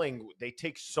telling. They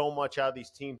take so much out of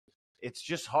these teams. It's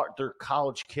just hard. They're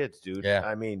college kids, dude. Yeah.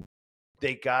 I mean,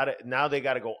 they got it. Now they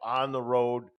got to go on the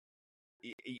road.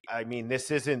 I mean,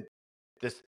 this isn't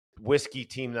this whiskey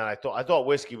team that I thought. I thought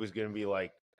whiskey was going to be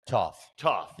like tough.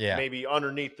 Yeah. Maybe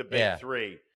underneath the big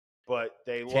three. But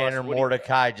they Tanner lost.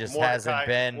 Mordecai hasn't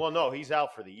been. Well, no, he's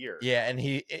out for the year. Yeah, and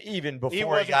he even before he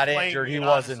wasn't got playing, injured, he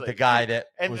wasn't the guy that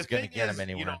was going to get him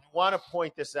anywhere. I want to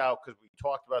point this out because we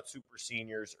talked about super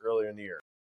seniors earlier in the year.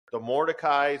 The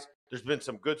Mordecais, there's been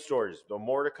some good stories. The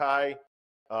Mordecai,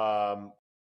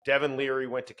 Devin Leary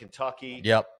went to Kentucky.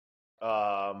 Yep.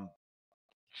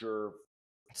 Sure.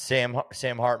 Sam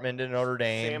Hartman to Notre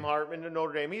Dame. Sam Hartman to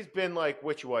Notre Dame. He's been like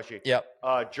wishy-washy. Yep.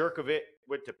 Jerkovic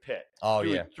went to Pitt. Oh,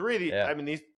 Dude, yeah. 3 of these, Yeah. I mean,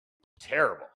 these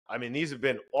terrible. I mean, these have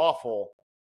been awful.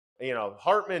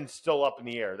 Hartman's still up in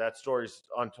the air. That story's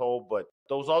untold, but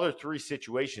those other 3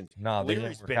 situations, no, they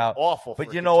Leary's didn't work been out. awful. But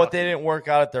for you know what? They Kentucky. didn't work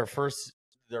out at their first.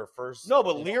 No,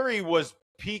 but Leary was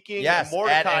peaking. Yes, and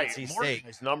Mordecai, at NC State.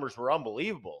 Mordecai's numbers were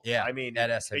unbelievable. Yeah, I mean,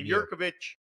 at SMU. and Jurkovic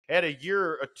had a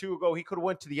year or 2 ago, he could have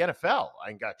went to the NFL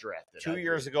and got drafted. 2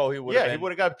 years ago, he would have he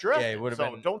would have got drafted. Yeah, he would have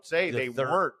so been. don't say they third.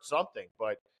 weren't something,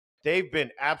 but they've been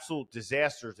absolute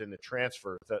disasters in the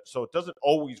transfer. So it doesn't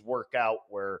always work out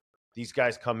where these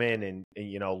guys come in and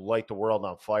light the world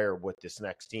on fire with this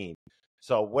next team.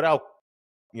 So without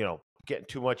getting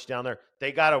too much down there,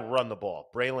 they got to run the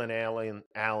ball. Braylon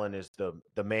Allen is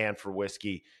the man for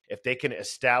whiskey. If they can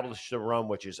establish the run,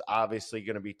 which is obviously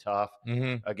going to be tough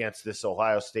against this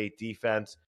Ohio State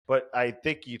defense, but I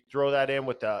think you throw that in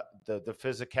with the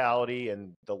physicality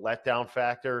and the letdown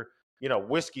factor.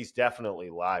 Whiskey's definitely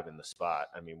live in the spot.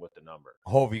 I mean, with the number.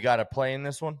 Hove, you got a play in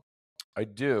this one? I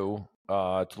do.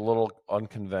 It's a little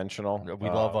unconventional. We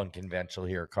love unconventional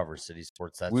here at Cover City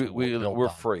Sports. That's we're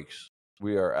freaks.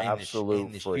 We are absolute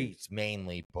in the freaks. streets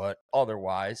mainly, but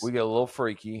otherwise we get a little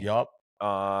freaky. Yup.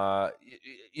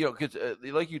 Because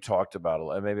like you talked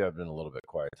about, and maybe I've been a little bit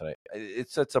quiet tonight.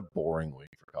 It's a boring week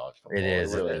for college football. It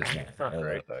is. really is. I'm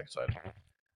not that excited.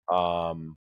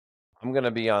 I'm going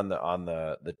to be on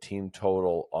the team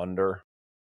total under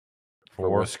for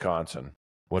Wisconsin.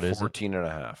 What is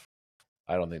 14.5.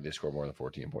 I don't think they score more than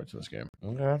 14 points in this game.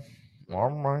 Okay. All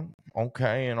right.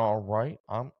 Okay. And all right.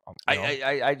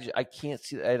 I can't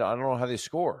see. I don't know how they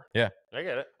score. Yeah. I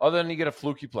get it. Other than you get a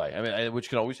fluky play. I mean, which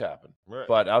can always happen. Right.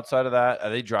 But outside of that, are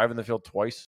they driving the field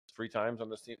 3 times on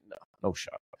this team? No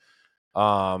shot.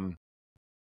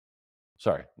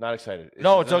 Sorry, not excited. It's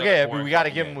okay. We got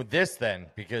to give him with this then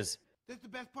because This is the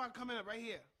best part coming up right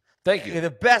here. Thank you. The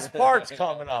best part's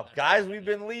coming up, guys. We've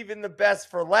been leaving the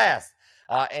best for last.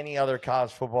 Any other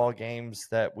college football games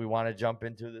that we want to jump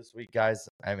into this week, guys?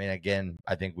 I mean, again,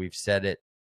 I think we've said it.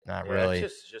 Not really.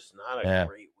 It's just not a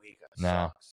great week. It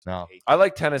sucks. No. I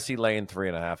like Tennessee laying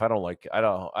 3.5.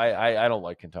 I don't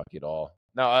like Kentucky at all.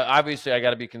 Now, obviously, I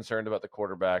got to be concerned about the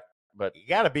quarterback, but You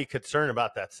got to be concerned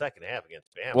about that second half against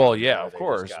Bama. well, yeah, of They just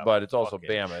course, got but it's also fucking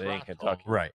Bama. It ain't shot Kentucky.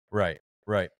 home.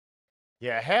 Right.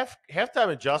 Yeah, halftime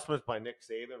adjustments by Nick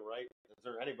Saban, right? Is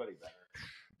there anybody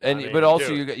better? But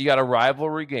also you got a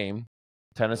rivalry game,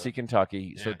 Tennessee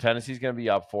Kentucky. So Yeah. Tennessee's going to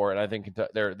be up for it. And I think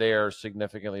they are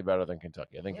significantly better than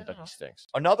Kentucky. I think Kentucky stinks.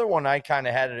 Another one I kind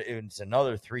of had. It's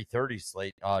another 3:30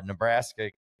 slate.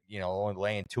 Nebraska, only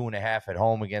laying 2.5 at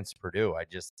home against Purdue.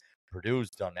 Purdue's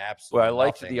done Well, absolutely I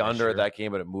liked nothing the this under year. of that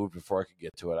game, but it moved before I could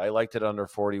get to it. I liked it under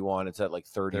 41. It's at like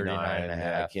 39. 39 and a Yeah,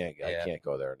 half. I can't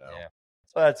go there now. Yeah.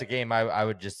 So that's a game I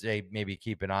would just say maybe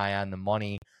keep an eye on. The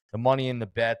money and the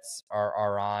bets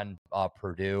are on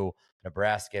Purdue.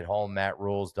 Nebraska at home. Matt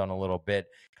Rule's done a little bit,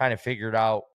 kind of figured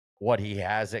out what he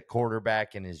has at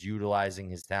quarterback and is utilizing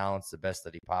his talents the best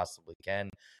that he possibly can.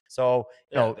 So,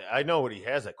 you know, I know what he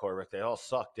has at quarterback. They all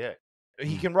suck dick.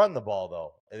 he can run the ball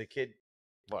though. The kid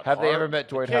What, Have they hard? ever met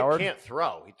The Dwight kid Howard? Can't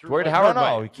throw. He threw Dwight like- Howard no,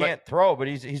 might- he can't throw, but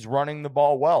he's running the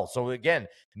ball well. So again,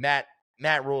 Matt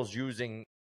Rule's using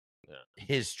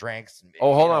his strengths.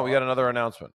 Oh, hold on. We got another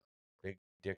announcement.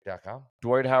 BigDick.com.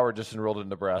 Dwight Howard just enrolled in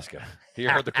Nebraska. He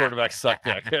heard the quarterback suck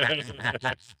dick.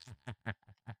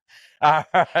 All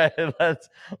right, let's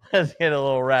get a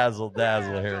little razzle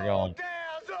dazzle here going.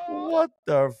 What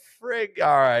the frig?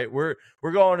 All right, we're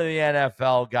going to the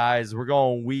NFL, guys. We're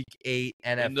going Week 8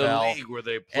 NFL In the league where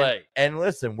they play. And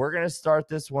listen, we're gonna start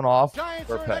this one off. Giants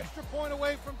For are an Peck. extra point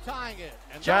away from tying it.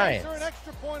 And Giants. are an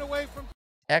extra point away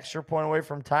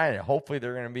from tying it. Hopefully,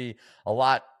 they're going to be a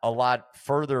lot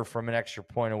further from an extra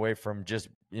point away from just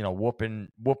whooping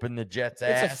the Jets'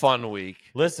 ass. It's a fun week.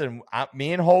 Listen,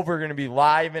 me and Hove are going to be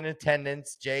live in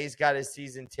attendance. Jay's got his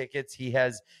season tickets. He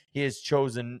has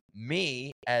chosen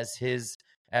me as his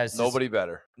Nobody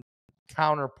better.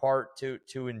 counterpart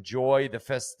to enjoy the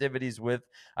festivities with.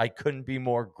 I couldn't be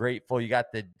more grateful. You got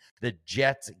the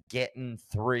Jets getting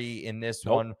 3 in this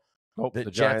Nope. one. Nope, The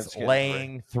the Jets Giants get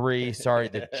laying 3. Sorry,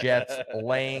 the Jets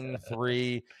laying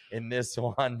 3 in this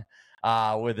one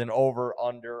with an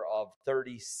over-under of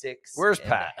 36. Where's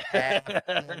and a half. Pat?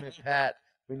 Damn it, Pat,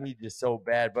 we need you so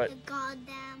bad. But The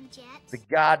goddamn Jets. the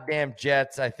goddamn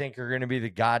Jets, I think, are going to be the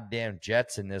goddamn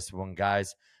Jets in this one,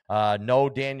 guys. No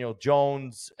Daniel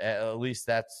Jones. At least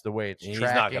that's the way it's He's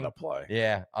tracking. not going to play.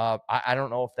 Yeah. I don't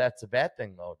know if that's a bad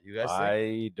thing, though. Do you guys think?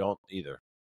 I don't either.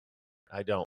 I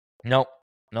don't. Nope.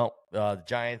 The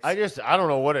Giants. I don't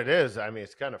know what it is. I mean,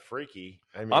 it's kind of freaky.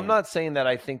 I mean, I'm not saying that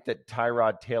I think that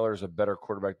Tyrod Taylor is a better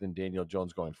quarterback than Daniel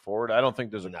Jones going forward. I don't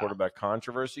think there's a quarterback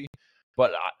controversy,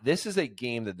 but this is a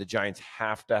game that the Giants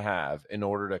have to have in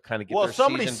order to kind of get their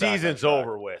somebody's season back on season's track.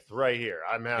 over with right here.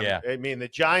 I mean, the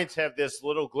Giants have this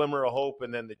little glimmer of hope,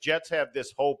 and then the Jets have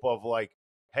this hope of like,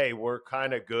 hey, we're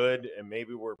kind of good, and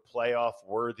maybe we're playoff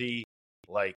worthy,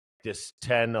 like this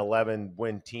 10, 11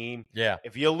 win team. Yeah.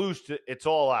 If you lose, it's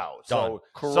all out. Done. So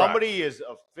Correct. somebody is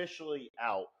officially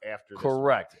out after this.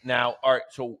 Correct. Now, all right.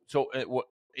 So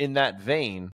in that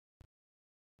vein,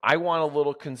 I want a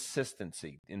little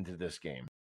consistency into this game.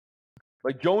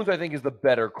 Like Jones, I think is the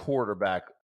better quarterback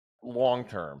long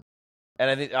term, and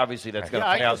I think obviously that's going to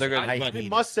play out. They're gonna, I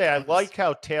must say, I like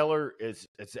how Taylor is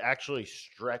actually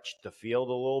stretched the field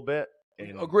a little bit.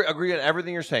 And agree on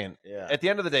everything you're saying. Yeah. At the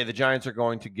end of the day, the Giants are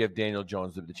going to give Daniel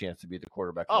Jones the chance to be the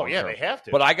quarterback. Oh, long yeah, term. they have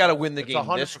to. But I got to win the It's game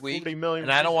this week, $140 million.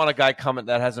 and I don't want a guy coming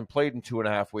that hasn't played in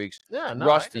 2.5 weeks, Yeah, no, I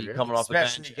rusty, get it. coming off the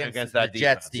Especially bench against the that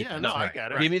Jets defense. defense. Yeah, no, I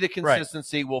got it. Give me the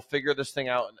consistency. We'll figure this thing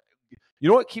out. You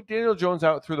know what? Keep Daniel Jones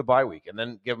out through the bye week, and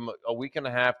then give him a week and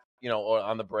a half.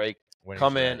 On the break, When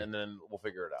come he's in, ready. and then we'll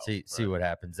figure it out. See what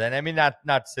happens. And I mean, not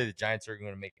to say the Giants are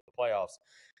going to make the playoffs.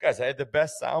 Guys, I had the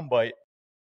best soundbite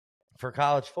for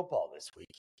college football this week,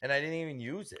 and I didn't even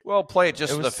use it. Well, play it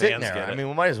just It so was the sitting fans there. get it. I mean,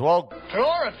 we might as well.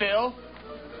 Chlorophyll?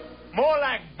 More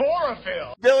like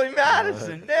Borophyll. Billy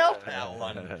Madison nailed that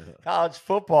one. College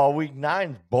football week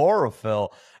 9, Borophyll.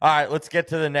 All right, let's get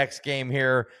to the next game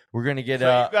here. We're gonna get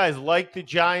So you guys like the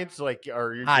Giants, like,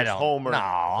 or you're just I don't. Homer? No,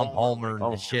 I'm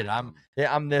homering the shit.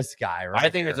 I'm this guy, right? I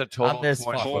think it's a total I'm this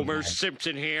 20. fucking Homer guy.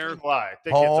 Simpson here. Why? I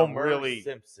think Homer it's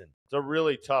a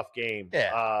really tough game.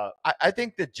 Yeah. I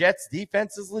think the Jets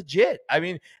defense is legit. I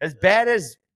mean, as bad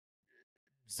as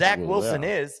Zach Well, Wilson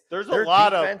yeah. is, There's a their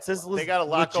lot of defense is they got a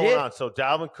lot legit. going on. So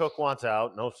Dalvin Cook wants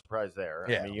out. No surprise there.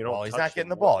 Yeah, I mean, you don't. well, he's touch not getting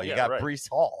the him. ball. You Yeah, got right. Brees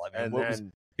Hall. I mean, And what was,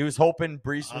 then he was hoping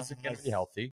Brees was going to be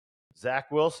healthy.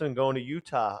 Zach Wilson going to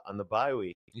Utah on the bye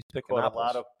week. He's picking Caught a apples.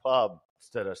 lot of pub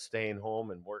instead of staying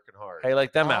home and working hard. How you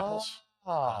like them apples?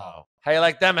 Oh. How you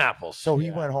like them apples? So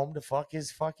he went home to fuck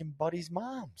his fucking buddy's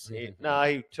moms. He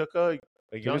took a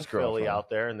young his filly girlfriend. out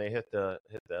there and they hit the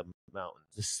mountains.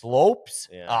 The slopes?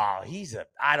 Yeah. Oh,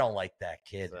 I don't like that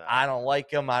kid. I don't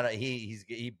like him.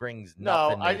 He brings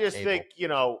nothing. No, I to the just table.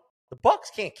 think, the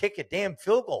Bucks can't kick a damn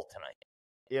field goal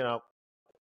tonight.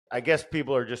 I guess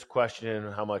people are just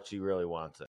questioning how much he really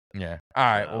wants it. Yeah. All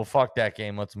right. Well, fuck that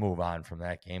game. Let's move on from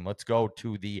that game. Let's go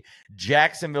to the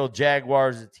Jacksonville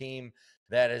Jaguars, a team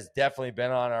that has definitely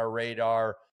been on our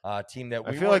radar. Team that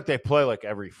I feel like they play like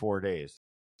every 4 days.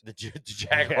 The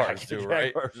Jaguars do, right?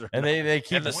 Jaguars are And they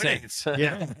keep And the winning. Saints.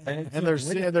 Yeah, And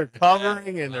they're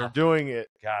covering and they're doing it.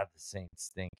 God, the Saints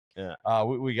stink. Yeah.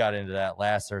 We got into that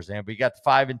last Thursday, but we got the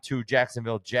 5-2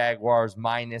 Jacksonville Jaguars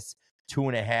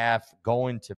 -2.5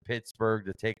 going to Pittsburgh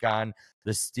to take on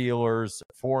the Steelers.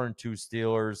 4-2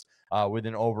 Steelers with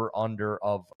an over/under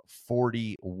of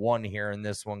 41 here in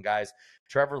this one, guys.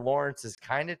 Trevor Lawrence is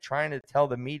kind of trying to tell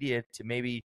the media to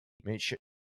maybe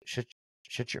shut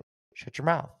your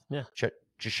mouth. Yeah.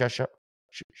 Shush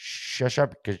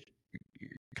up because you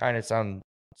kind of sound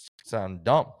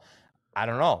dumb. I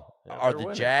don't know. Yeah, Are they're the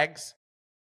winning. Jags?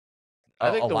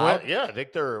 I think allowed? I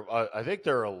think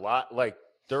they're a lot like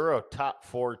they're a top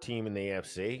 4 team in the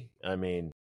AFC. I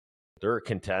mean, they're a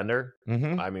contender.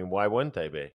 Mm-hmm. I mean, why wouldn't they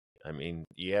be? I mean,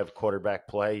 you have quarterback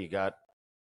play, you got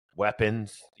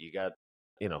weapons, you got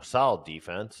solid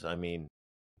defense. I mean,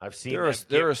 I've seen They're a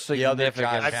other significant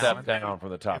Josh step Allen. down from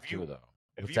the top If you- 2, though.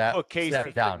 if What's you that? put Casey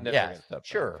Step down. significant Yeah, step down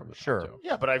sure, from the top sure. 2.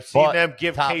 Yeah, but I've seen But them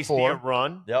give top Casey 4. a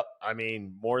run. Yep. I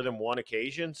mean, more than one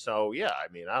occasion. So yeah,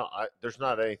 I mean, there's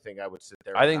not anything I would sit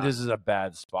there. I and think not- this is a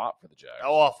bad spot for the Jags.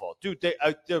 awful, dude.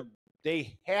 They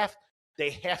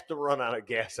have to run out of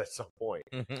gas at some point.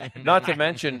 Not to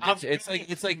mention,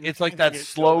 it's like that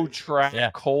slow track,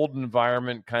 Yeah. cold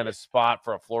environment kind of spot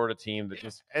for a Florida team that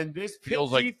just And this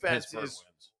feels like defense Pittsburgh is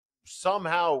wins.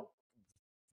 somehow,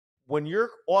 when your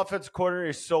offense coordinator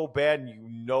is so bad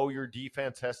and your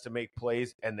defense has to make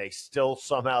plays and they still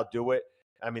somehow do it.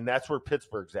 I mean, that's where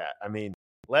Pittsburgh's at. I mean,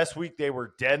 last week they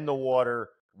were dead in the water.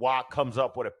 Watt comes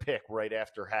up with a pick right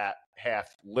after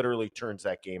half, literally turns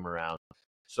that game around.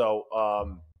 So,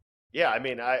 yeah, I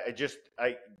mean,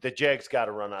 the Jags got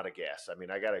to run out of gas. I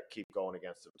mean, I got to keep going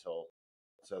against them until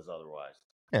it says otherwise.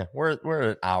 Yeah, we're at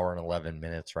an hour and 11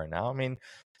 minutes right now. I mean,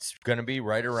 it's going to be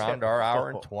right around our hour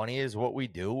and 20 is what we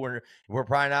do. We're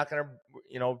probably not going to,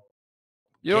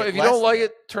 get if you less don't like than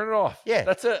it, turn it off. Yeah.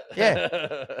 That's it. Yeah.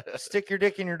 stick your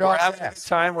dick in your We're dog's having a good ass.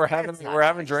 time. We're having It's not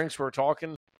having nice. drinks. We're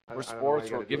talking. We're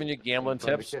sports. We're giving you gambling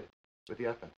tips. With the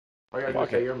effing. All you gotta do is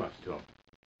say earmuffs to him.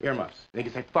 Earmuffs. Then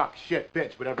you can say fuck, shit,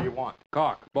 bitch, whatever you want.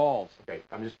 Cock, balls. Okay,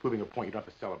 I'm just proving a point. You don't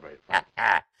have to celebrate.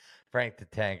 Frank the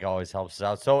Tank always helps us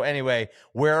out. So anyway,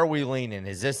 where are we leaning?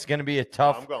 Is this going to be a I'm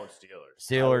tough going Steelers.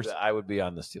 Steelers? I would be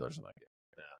on the Steelers in that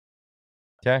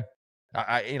game. Okay.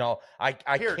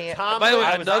 I Here, can't. Tom, By the way,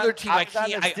 I was another on- team I I was on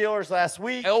can't. the Steelers last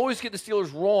week. I always get the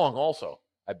Steelers wrong. Also,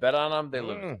 I bet on them. They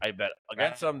lose. Mm. I bet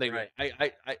against them. They Right.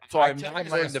 So I I'm took not them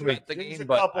going last to week. bet the There's game, a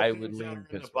but couple I things would that are lean in the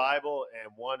Pittsburgh. Bible,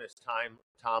 and one is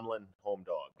Tomlin home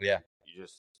dog. Yeah. You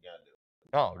just gotta do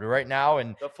it. No, right now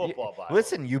and The football Bible.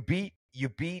 Listen, you beat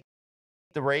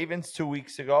the Ravens 2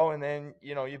 weeks ago, and then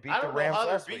you beat I the don't Rams know how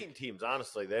they're last beating week. teams.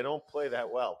 Honestly, they don't play that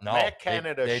well. No, Matt they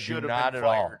Canada do should have not been at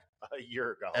all. fired a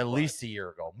year ago. At but least a year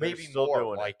ago, they're maybe still more.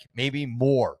 doing it. Like maybe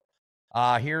more.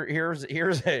 Here's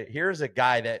a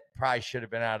guy that probably should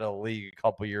have been out of the league a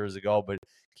couple years ago, but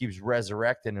keeps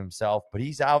resurrecting himself. But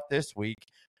he's out this week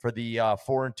for the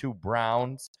 4-2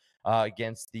 Browns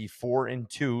against the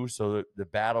 4-2. So the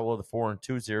battle of the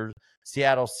 4-2s here.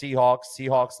 Seattle Seahawks.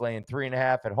 Seahawks laying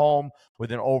 3.5 at home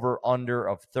with an over/under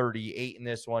of 38 in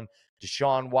this one.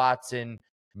 Deshaun Watson.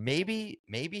 Maybe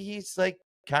he's like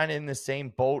kind of in the same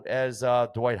boat as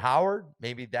Dwight Howard.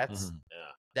 Maybe that's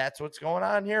what's going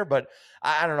on here. But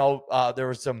I don't know. There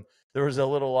was a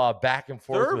little back and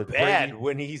forth They're with bad Brady.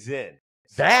 when he's in.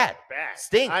 Bad.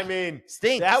 Stink. I mean,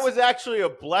 Stinks. that was actually a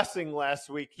blessing last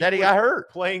week. That he was got hurt.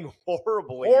 Playing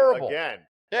horribly Horrible. again.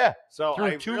 Yeah. So Threw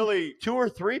I really, 2 or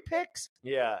 3 picks.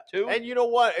 yeah. Two. And you know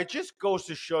what? It just goes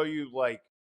to show you, like,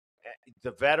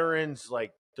 the veterans,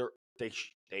 like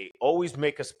they always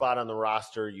make a spot on the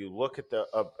roster. You look at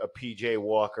a PJ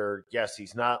Walker. Yes,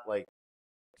 he's not like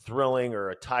thrilling or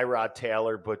a Tyrod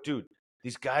Taylor, but dude,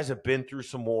 these guys have been through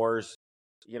some wars.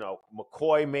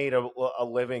 McCoy made a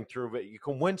living through it. You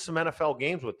can win some NFL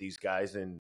games with these guys,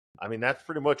 and I mean that's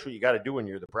pretty much what you got to do when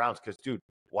you're the Browns. Because dude,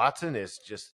 Watson is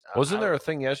just Wasn't there a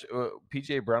thing yesterday?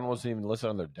 PJ Brown wasn't even listed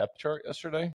on their depth chart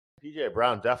yesterday. PJ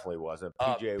Brown definitely wasn't.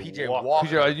 PJ Walker. Walker.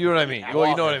 PJ, you know what I mean? Well,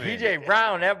 you know what I mean. PJ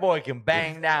Brown, that boy can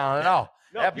bang down. No,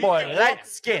 that PJ boy, Walker light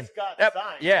skin. just got That-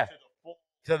 signed yeah. to the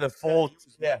To the full, he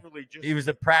was yeah. literally just He was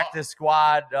a practice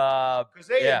squad. because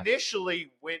they yeah.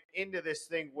 initially went into this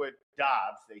thing with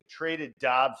Dobbs. They traded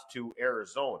Dobbs to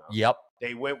Arizona. Yep.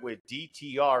 They went with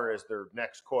DTR as their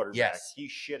next quarterback. Yes. He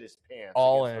shit his pants.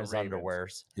 All in against his the Ravens.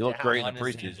 underwears. He looked Yeah, great in on the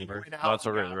his preseason, knees. but not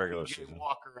so great in the Got regular PJ season.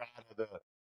 Walker out of the,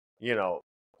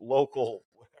 local,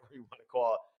 whatever you want to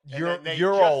call it. And then they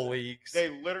Euro just- leagues They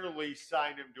literally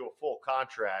signed him to a full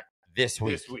contract this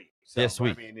week. this week. So, This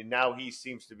week. I mean, and now he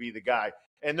seems to be the guy.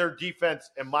 And their defense,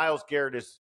 and Myles Garrett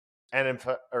is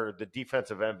or the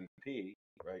defensive MVP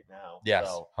right now. Yes,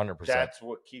 So 100%. that's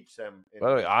what keeps them. By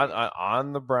the way,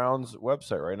 on the Browns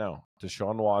website right now,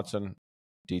 Deshaun Watson,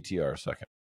 DTR second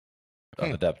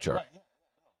on the depth chart.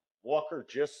 Walker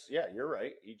you're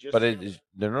right. He just. But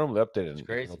they're normally updated in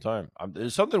crazy. real time.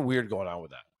 There's something weird going on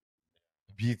with that.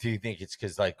 Do you think it's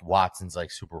because like Watson's like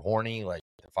super horny, like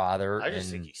the father? I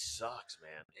just and think he sucks,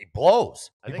 man. he blows.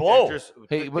 I He think blows. they're just.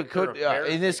 Hey, but could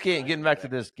in this game, getting back to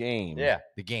this game, Yeah,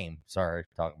 the game. Sorry,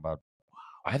 talking about.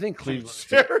 I think Cleveland.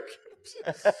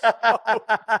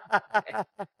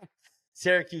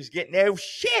 Syracuse getting no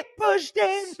shit pushed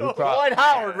in. So Dwight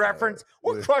Howard reference.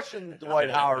 We're crushing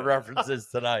Dwight Howard references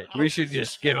tonight. We should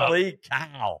just give up. Holy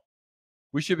cow.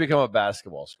 We should become a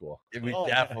basketball school. We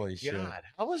definitely should.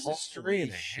 How was this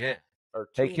Holy shit.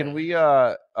 Hey, can we?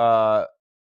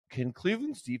 Can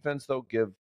Cleveland's defense though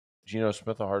give Geno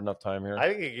Smith a hard enough time here?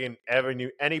 I think it can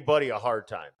anybody a hard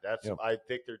time. That's Yep. I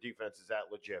think their defense is that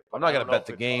legit. I'm not going to bet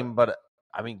the game, but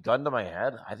I mean, gun to my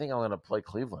head, I think I'm going to play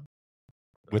Cleveland.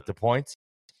 With the points?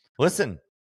 Listen.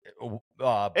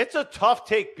 It's a tough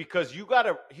take because you got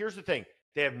to. Here's the thing: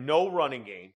 they have no running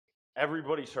game.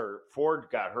 Everybody's hurt. Ford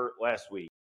got hurt last week.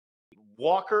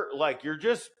 Walker, like you're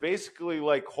just basically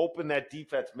like hoping that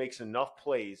defense makes enough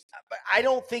plays. But I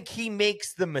don't think he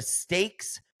makes the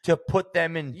mistakes to put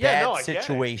them in bad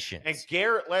situations. And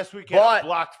Garrett last week had a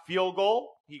blocked field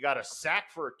goal. He got a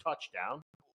sack for a touchdown.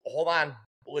 Hold on.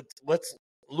 Let's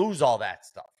lose all that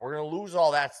stuff. We're going to lose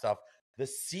all that stuff. The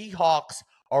Seahawks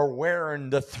are wearing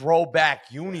the throwback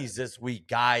unis this week,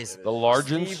 guys. The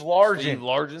Largent?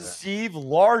 Steve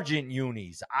Largent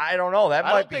unis. I don't know. That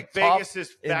might be think tough Vegas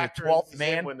is in the factoring 12th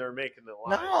man when they're making the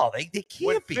line. No, they can't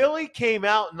when be. Philly came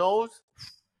out and those,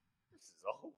 this is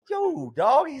over. Yo,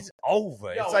 dog, he's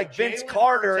over. Yo, it's like Vince Jalen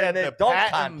Carter Hurts in had the the dunk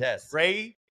patent contest.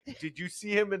 Gray, did you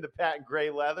see him in the patent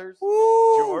gray leathers?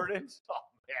 Woo! Jordans. Oh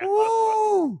man.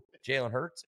 Woo! Jalen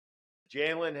Hurts.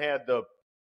 Jalen had the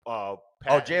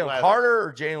Jalen leathers. Carter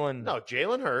or Jalen? No,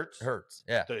 Jalen Hurts. Hurts.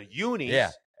 Yeah. The unis.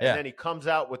 Yeah. And then he comes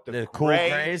out with the cool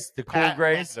grays, the cool patent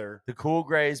grays, leather. the cool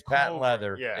grays, patent Cool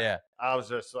leather. gray. Yeah. I was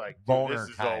just like, dude, Boner this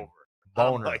is time. over.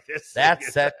 Boner. I'm like, this That's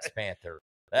is- Sex Panther.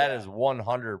 That is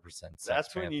 100% Sex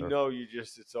That's when you Panther. know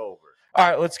it's over. All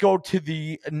right, let's go to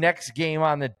the next game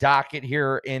on the docket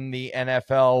here in the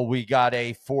NFL. We got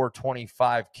a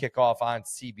 4:25 kickoff on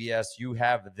CBS. You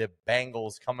have the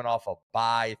Bengals coming off a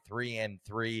bye,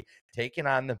 3-3, taking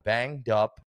on the banged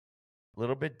up, a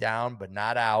little bit down, but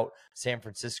not out, San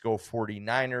Francisco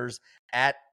 49ers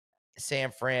at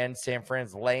San Fran. San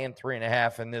Fran's laying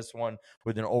 3.5 in this one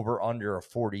with an over-under of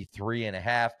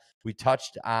 43.5. We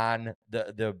touched on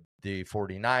the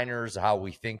 49ers, how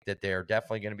we think that they're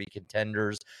definitely going to be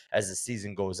contenders as the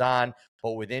season goes on.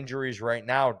 But with injuries right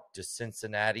now, does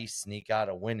Cincinnati sneak out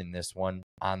a win in this one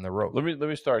on the road? Let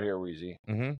me start here, Reezy.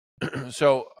 Mm-hmm.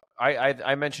 So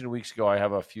I mentioned weeks ago I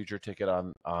have a future ticket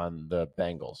on the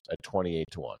Bengals at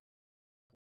 28-1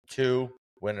 to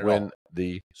win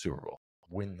the Super Bowl,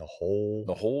 win the whole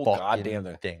goddamn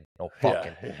thing. No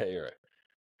fucking. Yeah, you're right.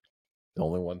 The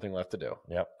only one thing left to do.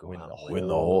 Yep. Win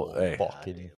the whole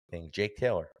fucking thing. Jake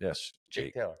Taylor. Yes,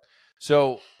 Jake Taylor.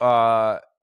 So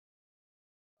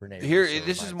Renee here, Russo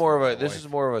this is reminds more me of my a wife.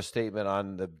 more of a statement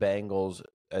on the Bengals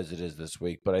as it is this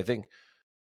week. But I think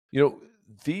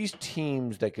these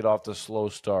teams that get off the slow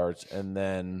starts and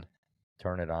then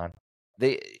turn it on.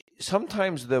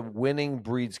 Sometimes the winning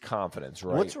breeds confidence,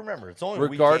 right? Let's remember, it's only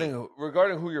regarding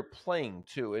who you're playing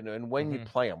too, and when you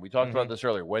play them. We talked about this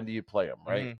earlier. When do you play them,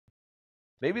 right? Mhm.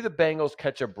 Maybe the Bengals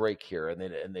catch a break here,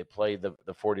 and they play the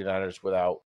 49ers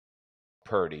without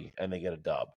Purdy, and they get a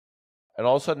dub. And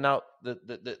all of a sudden, now the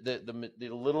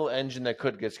little engine that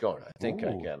could gets going. I think I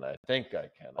Ooh. can.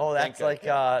 Oh, that's like did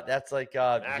you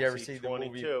ever Maxey, see the movie?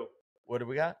 22. What do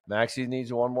we got? Maxey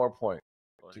needs one more point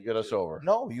to get us over.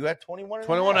 No, you had 21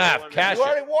 21 and a half. Cash You it.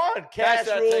 already won. Cash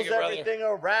that rules ticket, brother. everything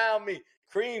around me.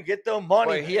 Cream, get the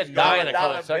money. Wait, he had $9 9 a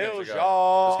couple seconds bills, ago.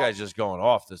 y'all. This guy's just going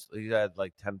off. He had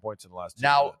like 10 points in the last 2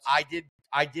 Now, minutes.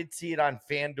 I did see it on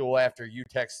FanDuel after you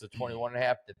texted the 21.5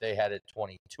 that they had it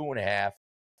 22.5.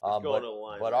 Going to the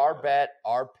line but right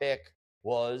our pick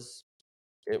was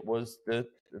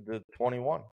the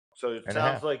 21. So it and a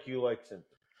sounds half. like you like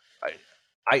Cincinnati.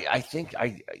 I think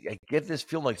I get this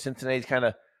feeling like Cincinnati's kind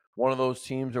of one of those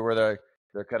teams where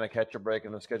they're going to catch a break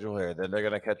on the schedule here. Then they're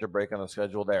going to catch a break on the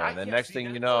schedule there. And the next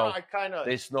thing you know,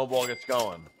 they snowball gets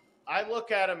going. I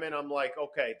look at them and I'm like,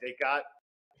 okay, they got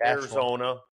Cash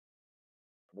Arizona,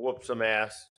 whooped some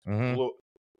ass,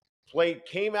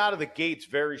 came out of the gates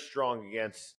very strong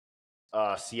against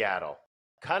Seattle.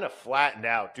 kind of flattened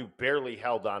out. Dude, barely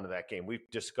held on to that game. We've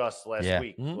discussed last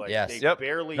week. Like, Yes. they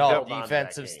barely No, held on to that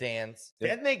defensive game. stands.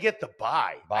 Then they get the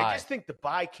bye. I Bye. just think the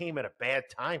bye came at a bad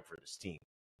time for this team.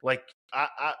 Like,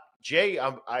 Jay,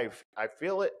 I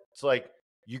feel it. It's like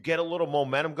you get a little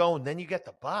momentum going, then you get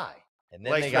the bye. And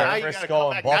then Like, they got now you gotta Frisco come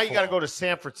and back. Buffalo. Now you got to go to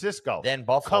San Francisco. Then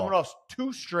Buffalo. Coming off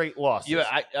 2 straight losses.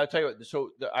 Yeah, I'll tell you what.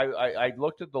 So I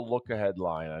looked at the look ahead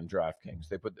line on DraftKings.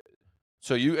 They put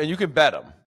you can bet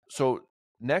them. So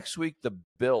next week the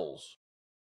Bills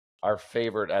are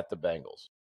favored at the Bengals.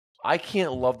 I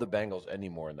can't love the Bengals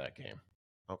anymore in that game.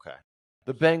 Okay.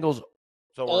 The Bengals.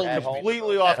 So All we're at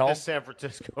completely home. off At home. this San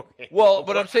Francisco game. Well,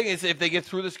 what I'm saying is, if they get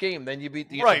through this game, then you beat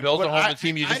the Bills but at home, the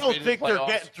team you just I don't beat in think the they're playoffs.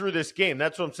 getting through this game.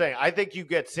 That's what I'm saying. I think you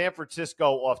get San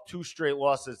Francisco off 2 straight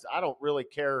losses. I don't really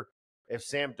care if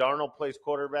Sam Darnold plays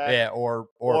quarterback. Yeah, or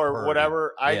Purdy.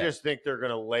 Whatever. I Yeah. just think they're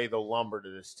going to lay the lumber to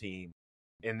this team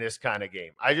in this kind of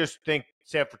game. I just think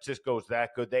San Francisco is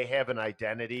that good. They have an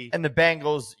identity. And the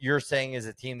Bengals, you're saying, is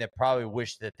a team that probably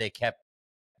wish that they kept.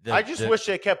 I just wish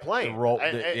they kept playing.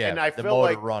 And I the feel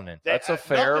motor like running. That's a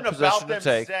fair nothing position about to them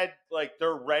take. said like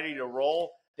they're ready to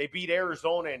roll. They beat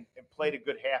Arizona and played a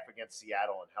good half against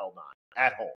Seattle and held on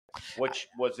at home, which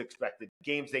was expected.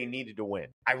 Games they needed to win.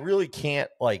 I really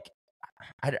can't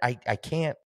I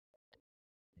can't.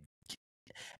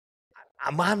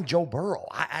 I'm on Joe Burrow.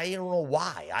 I don't know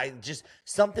why. I just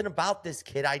something about this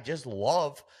kid I just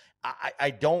love.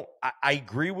 I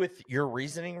agree with your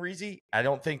reasoning, Reezy. I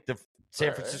don't think the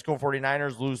San Francisco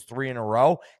 49ers lose 3 in a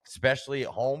row, especially at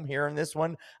home here in this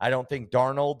one. I don't think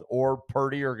Darnold or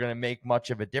Purdy are going to make much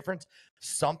of a difference.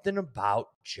 Something about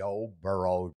Joe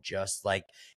Burrow just like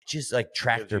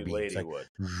tractor beats. Like,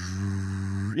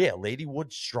 yeah,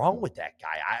 Ladywood's strong with that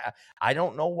guy. I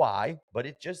don't know why, but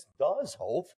it just does,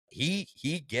 Hope.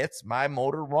 He gets my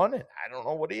motor running. I don't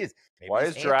know what it is. Maybe Why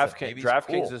he's is handsome. Maybe he's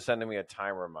DraftKings cool. is sending me a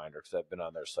time reminder because I've been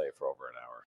on their site for over an hour.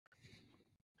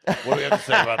 What do we have to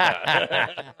say about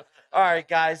that? All right,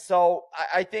 guys. So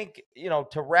I think,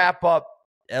 to wrap up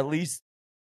at least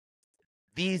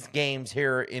these games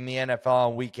here in the NFL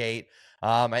in week 8,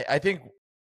 I think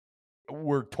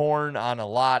we're torn on a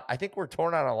lot. I think we're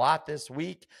torn on a lot this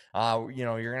week. You're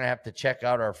going to have to check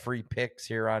out our free picks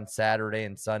here on Saturday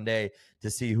and Sunday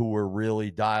to see who we're really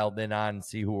dialed in on and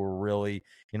see who we're really,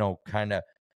 kind of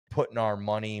putting our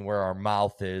money where our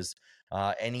mouth is.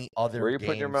 Any other Where you games?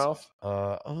 putting your mouth?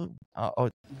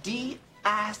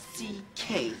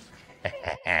 D-I-C-K.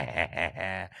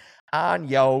 On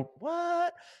yo.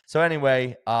 What? So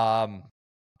anyway, I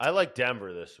like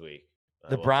Denver this week.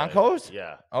 the Broncos?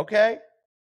 Yeah. Okay.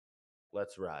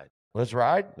 Let's ride. Let's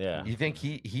ride. Yeah. You think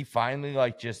he finally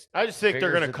just I just think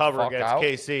they're figures going to it the cover fuck against out?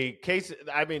 KC. KC.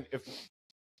 I mean, it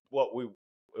was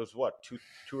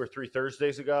two or three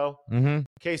Thursdays ago. Mm-hmm.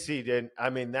 KC didn't. I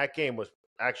mean, that game was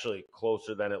actually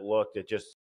closer than it looked. It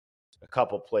just a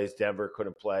couple plays Denver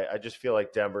couldn't play. I just feel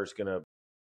like Denver's going to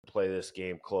play this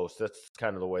game close. That's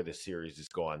kind of the way the series is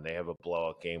going. They have a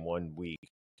blowout game one week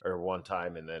or one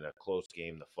time, and then a close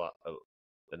game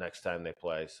the next time they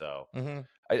play. So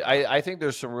I think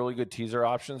there's some really good teaser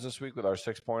options this week with our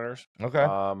 6-pointers. Okay.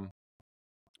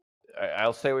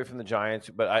 I'll stay away from the Giants,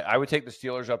 but I would take the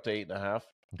Steelers up to 8.5.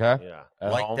 Okay. yeah.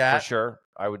 At Like home, that. for sure.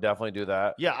 I would definitely do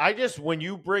that. Yeah, when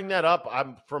you bring that up,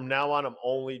 I'm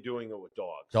only doing it with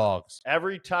dogs. Dogs.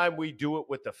 Every time we do it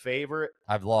with the favorite,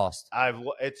 I've lost.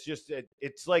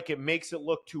 it's like it makes it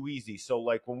look too easy. So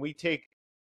like when we take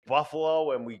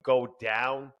Buffalo and we go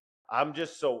down, I'm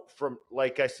just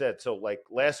like I said, so like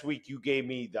last week you gave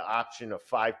me the option of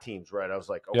 5 teams, right? I was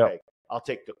like, okay, I'll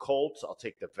take the Colts, I'll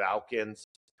take the Falcons,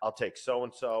 I'll take so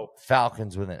and so.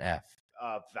 Falcons with an F.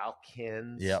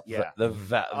 Falcons. Yep. Yeah. The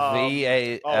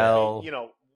VAL.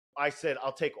 I said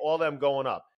I'll take all them going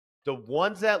up. The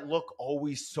ones that look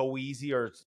always so easy,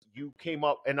 or you came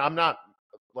up, and I'm not.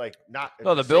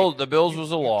 No, the Bills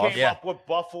was a loss. Came up with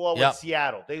Buffalo and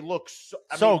Seattle. They look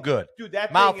so good, dude.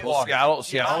 That mouth thing is, watering.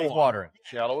 Seattle watering.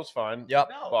 Seattle was fine. Yep.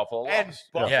 Buffalo and lost.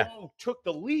 Buffalo took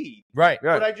the lead. Right.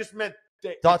 But I just meant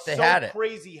Thought it's they so had it.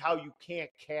 crazy how you can't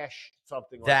cash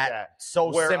something like that.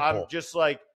 So where simple. I'm just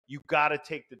like, you got to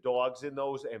take the dogs in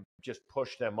those and just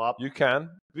push them up. You can.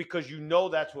 Because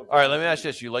that's what. All right, let me ask you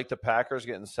this. You like the Packers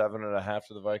getting 7.5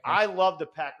 to the Vikings? I love the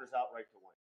Packers outright to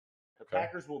win. The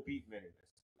Packers will beat many of this.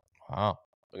 Wow.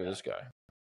 Look at this guy.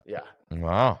 Yeah.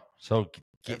 Wow. So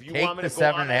If you take want me the to go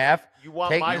on 7.5. You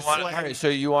want take my the slang? All right, so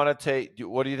you want to take?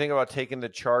 What do you think about taking the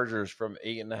Chargers from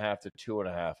 8.5 to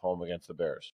 2.5 home against the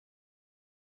Bears?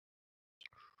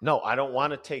 No, I don't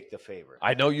want to take the favorite.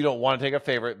 I know you don't want to take a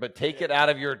favorite, but take it out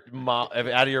of your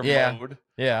mode.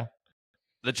 Yeah.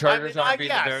 The Chargers aren't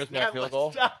beating the Bears in that field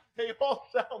goal. They all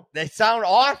sound. They sound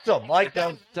awesome. Like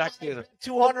the Exactly.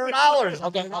 $200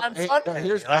 Okay, on hey, Sunday.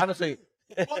 here's honestly.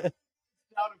 Phenomenal.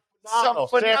 Some San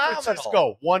phenomenal.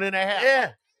 Francisco, 1.5.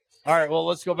 Yeah. All right, well,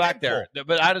 let's go back there.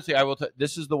 But honestly, I will.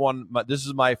 This is the one. This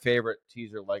is my favorite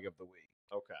teaser leg of the week.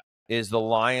 Okay. Is the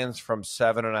Lions from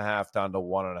 7.5 down to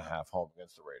 1.5 home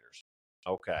against the Raiders?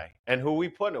 Okay. And who we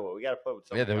putting it with? We got to put it with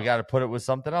Yeah, something then we else. got to put it with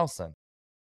something else then.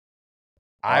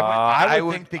 I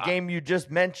would think the I- game you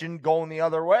just mentioned going the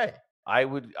other way. I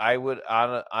would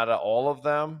out of all of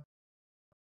them,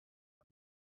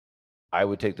 I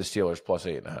would take the Steelers plus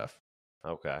 8.5.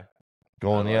 Okay.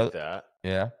 Going the I other. like that.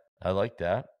 Yeah, I like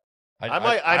that. I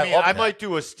mean, love I that. might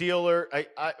do a Steeler.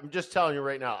 I'm just telling you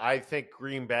right now. I think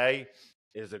Green Bay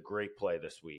is a great play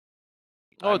this week.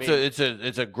 Oh, it's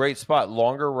a great spot.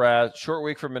 Longer rest, short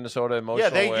week for Minnesota.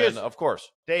 Emotional win, of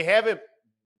course. They haven't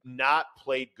not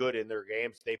played good in their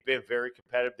games. They've been very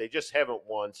competitive. They just haven't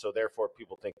won, so therefore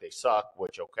people think they suck.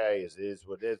 Which is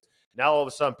what it is. Now all of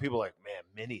a sudden people are like, man,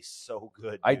 Minnie's so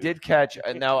good. Dude. I did catch.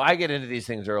 Now I get into these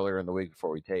things earlier in the week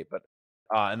before we tape, but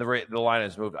and the line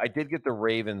has moved. I did get the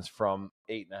Ravens from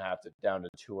 8.5 down to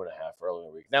 2.5 earlier in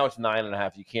the week. Now it's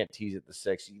 9.5. You can't tease it to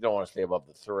 6. You don't want to stay above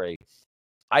the 3.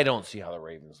 I don't see how the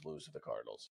Ravens lose to the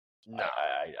Cardinals. No,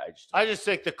 I I just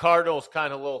think the Cardinals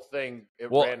kind of little thing. It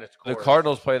ran its course. The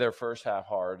Cardinals play their first half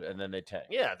hard and then they tank.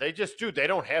 Yeah, they just do. They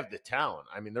don't have the talent.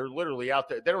 I mean, they're literally out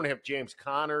there. They don't have James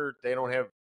Conner. They don't have.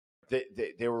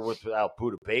 They were without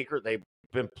Budda Baker. They've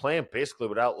been playing basically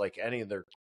without like any of their.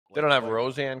 They don't have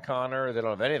Roseanne Connor. They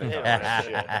don't have anything.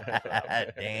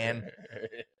 Dan.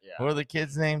 Yeah. What are the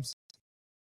kids' names?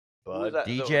 Bud,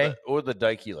 DJ? Or the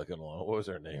dykey looking one. What was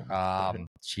her name?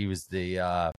 She was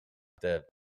the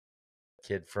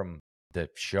kid from the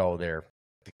show there.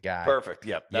 The guy. Perfect.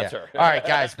 Yep, that's her. All right,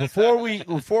 guys. Before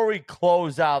we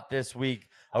close out this week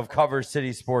of Cover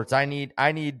City Sports, I need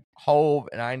Hove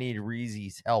and I need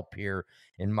Reezy's help here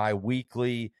in my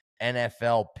weekly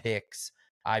NFL picks.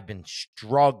 I've been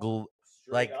struggling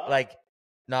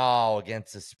no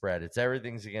against the spread.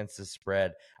 Everything's against the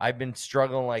spread. I've been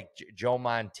struggling like Joe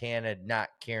Montana, not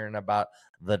caring about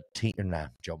the team. Nah,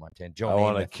 Joe Montana. I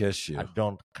want to kiss you. I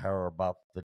don't care about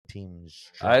the team's.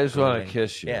 I just want to struggling.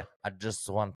 kiss you. Yeah, I just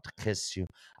want to kiss you.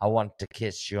 I want to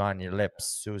kiss you on your lips,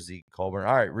 Susie Colburn.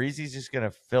 All right, Reezy's just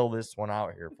gonna fill this one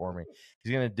out here for me.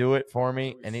 He's gonna do it for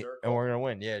me, and we're gonna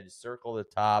win. Yeah, just circle the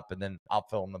top, and then I'll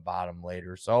fill in the bottom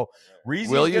later. So, Reezy's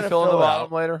will you fill in the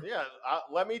bottom later? Yeah,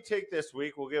 let me take this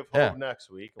week. We'll give Hove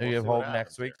next week. We'll give Hove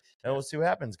next week, and we'll see what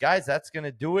happens, guys. That's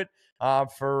gonna do it.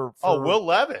 For Will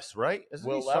Levis, right? Isn't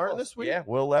Will he starting Levis. this week? Yeah,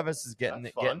 Will Levis is getting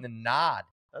the nod.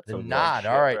 That's The some nod.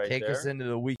 shit All right, right take there. us into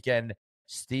the weekend,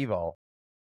 Steve-O.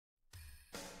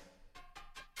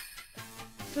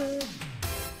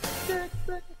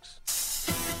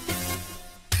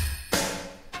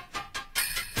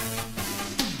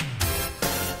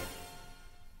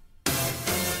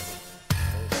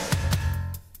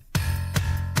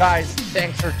 Guys,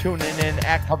 thanks for tuning in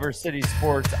at Cover City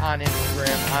Sports on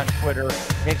Instagram, on Twitter.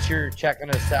 Make sure you're checking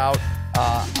us out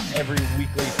every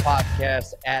weekly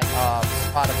podcast at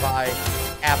Spotify,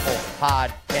 Apple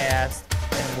Podcast.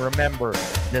 And remember,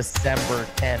 December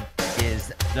 10th is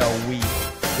the week,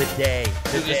 the day.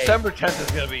 December 10th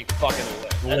is going to be fucking lit.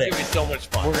 That's going to be so much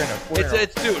fun.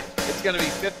 It's going to be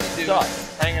 50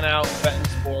 dudes hanging out, betting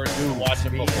sports,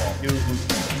 watching football.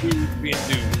 Being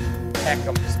dudes.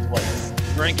 Peckham's place.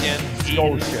 Drinking,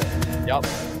 Scotia. Yep.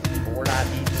 But we're not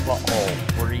eating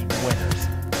butthole. We're eating winners.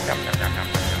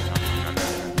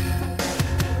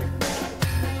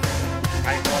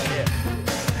 I love it.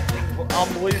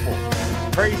 Unbelievable.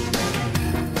 Crazy.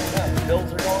 Yeah, the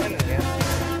Bills are going in again.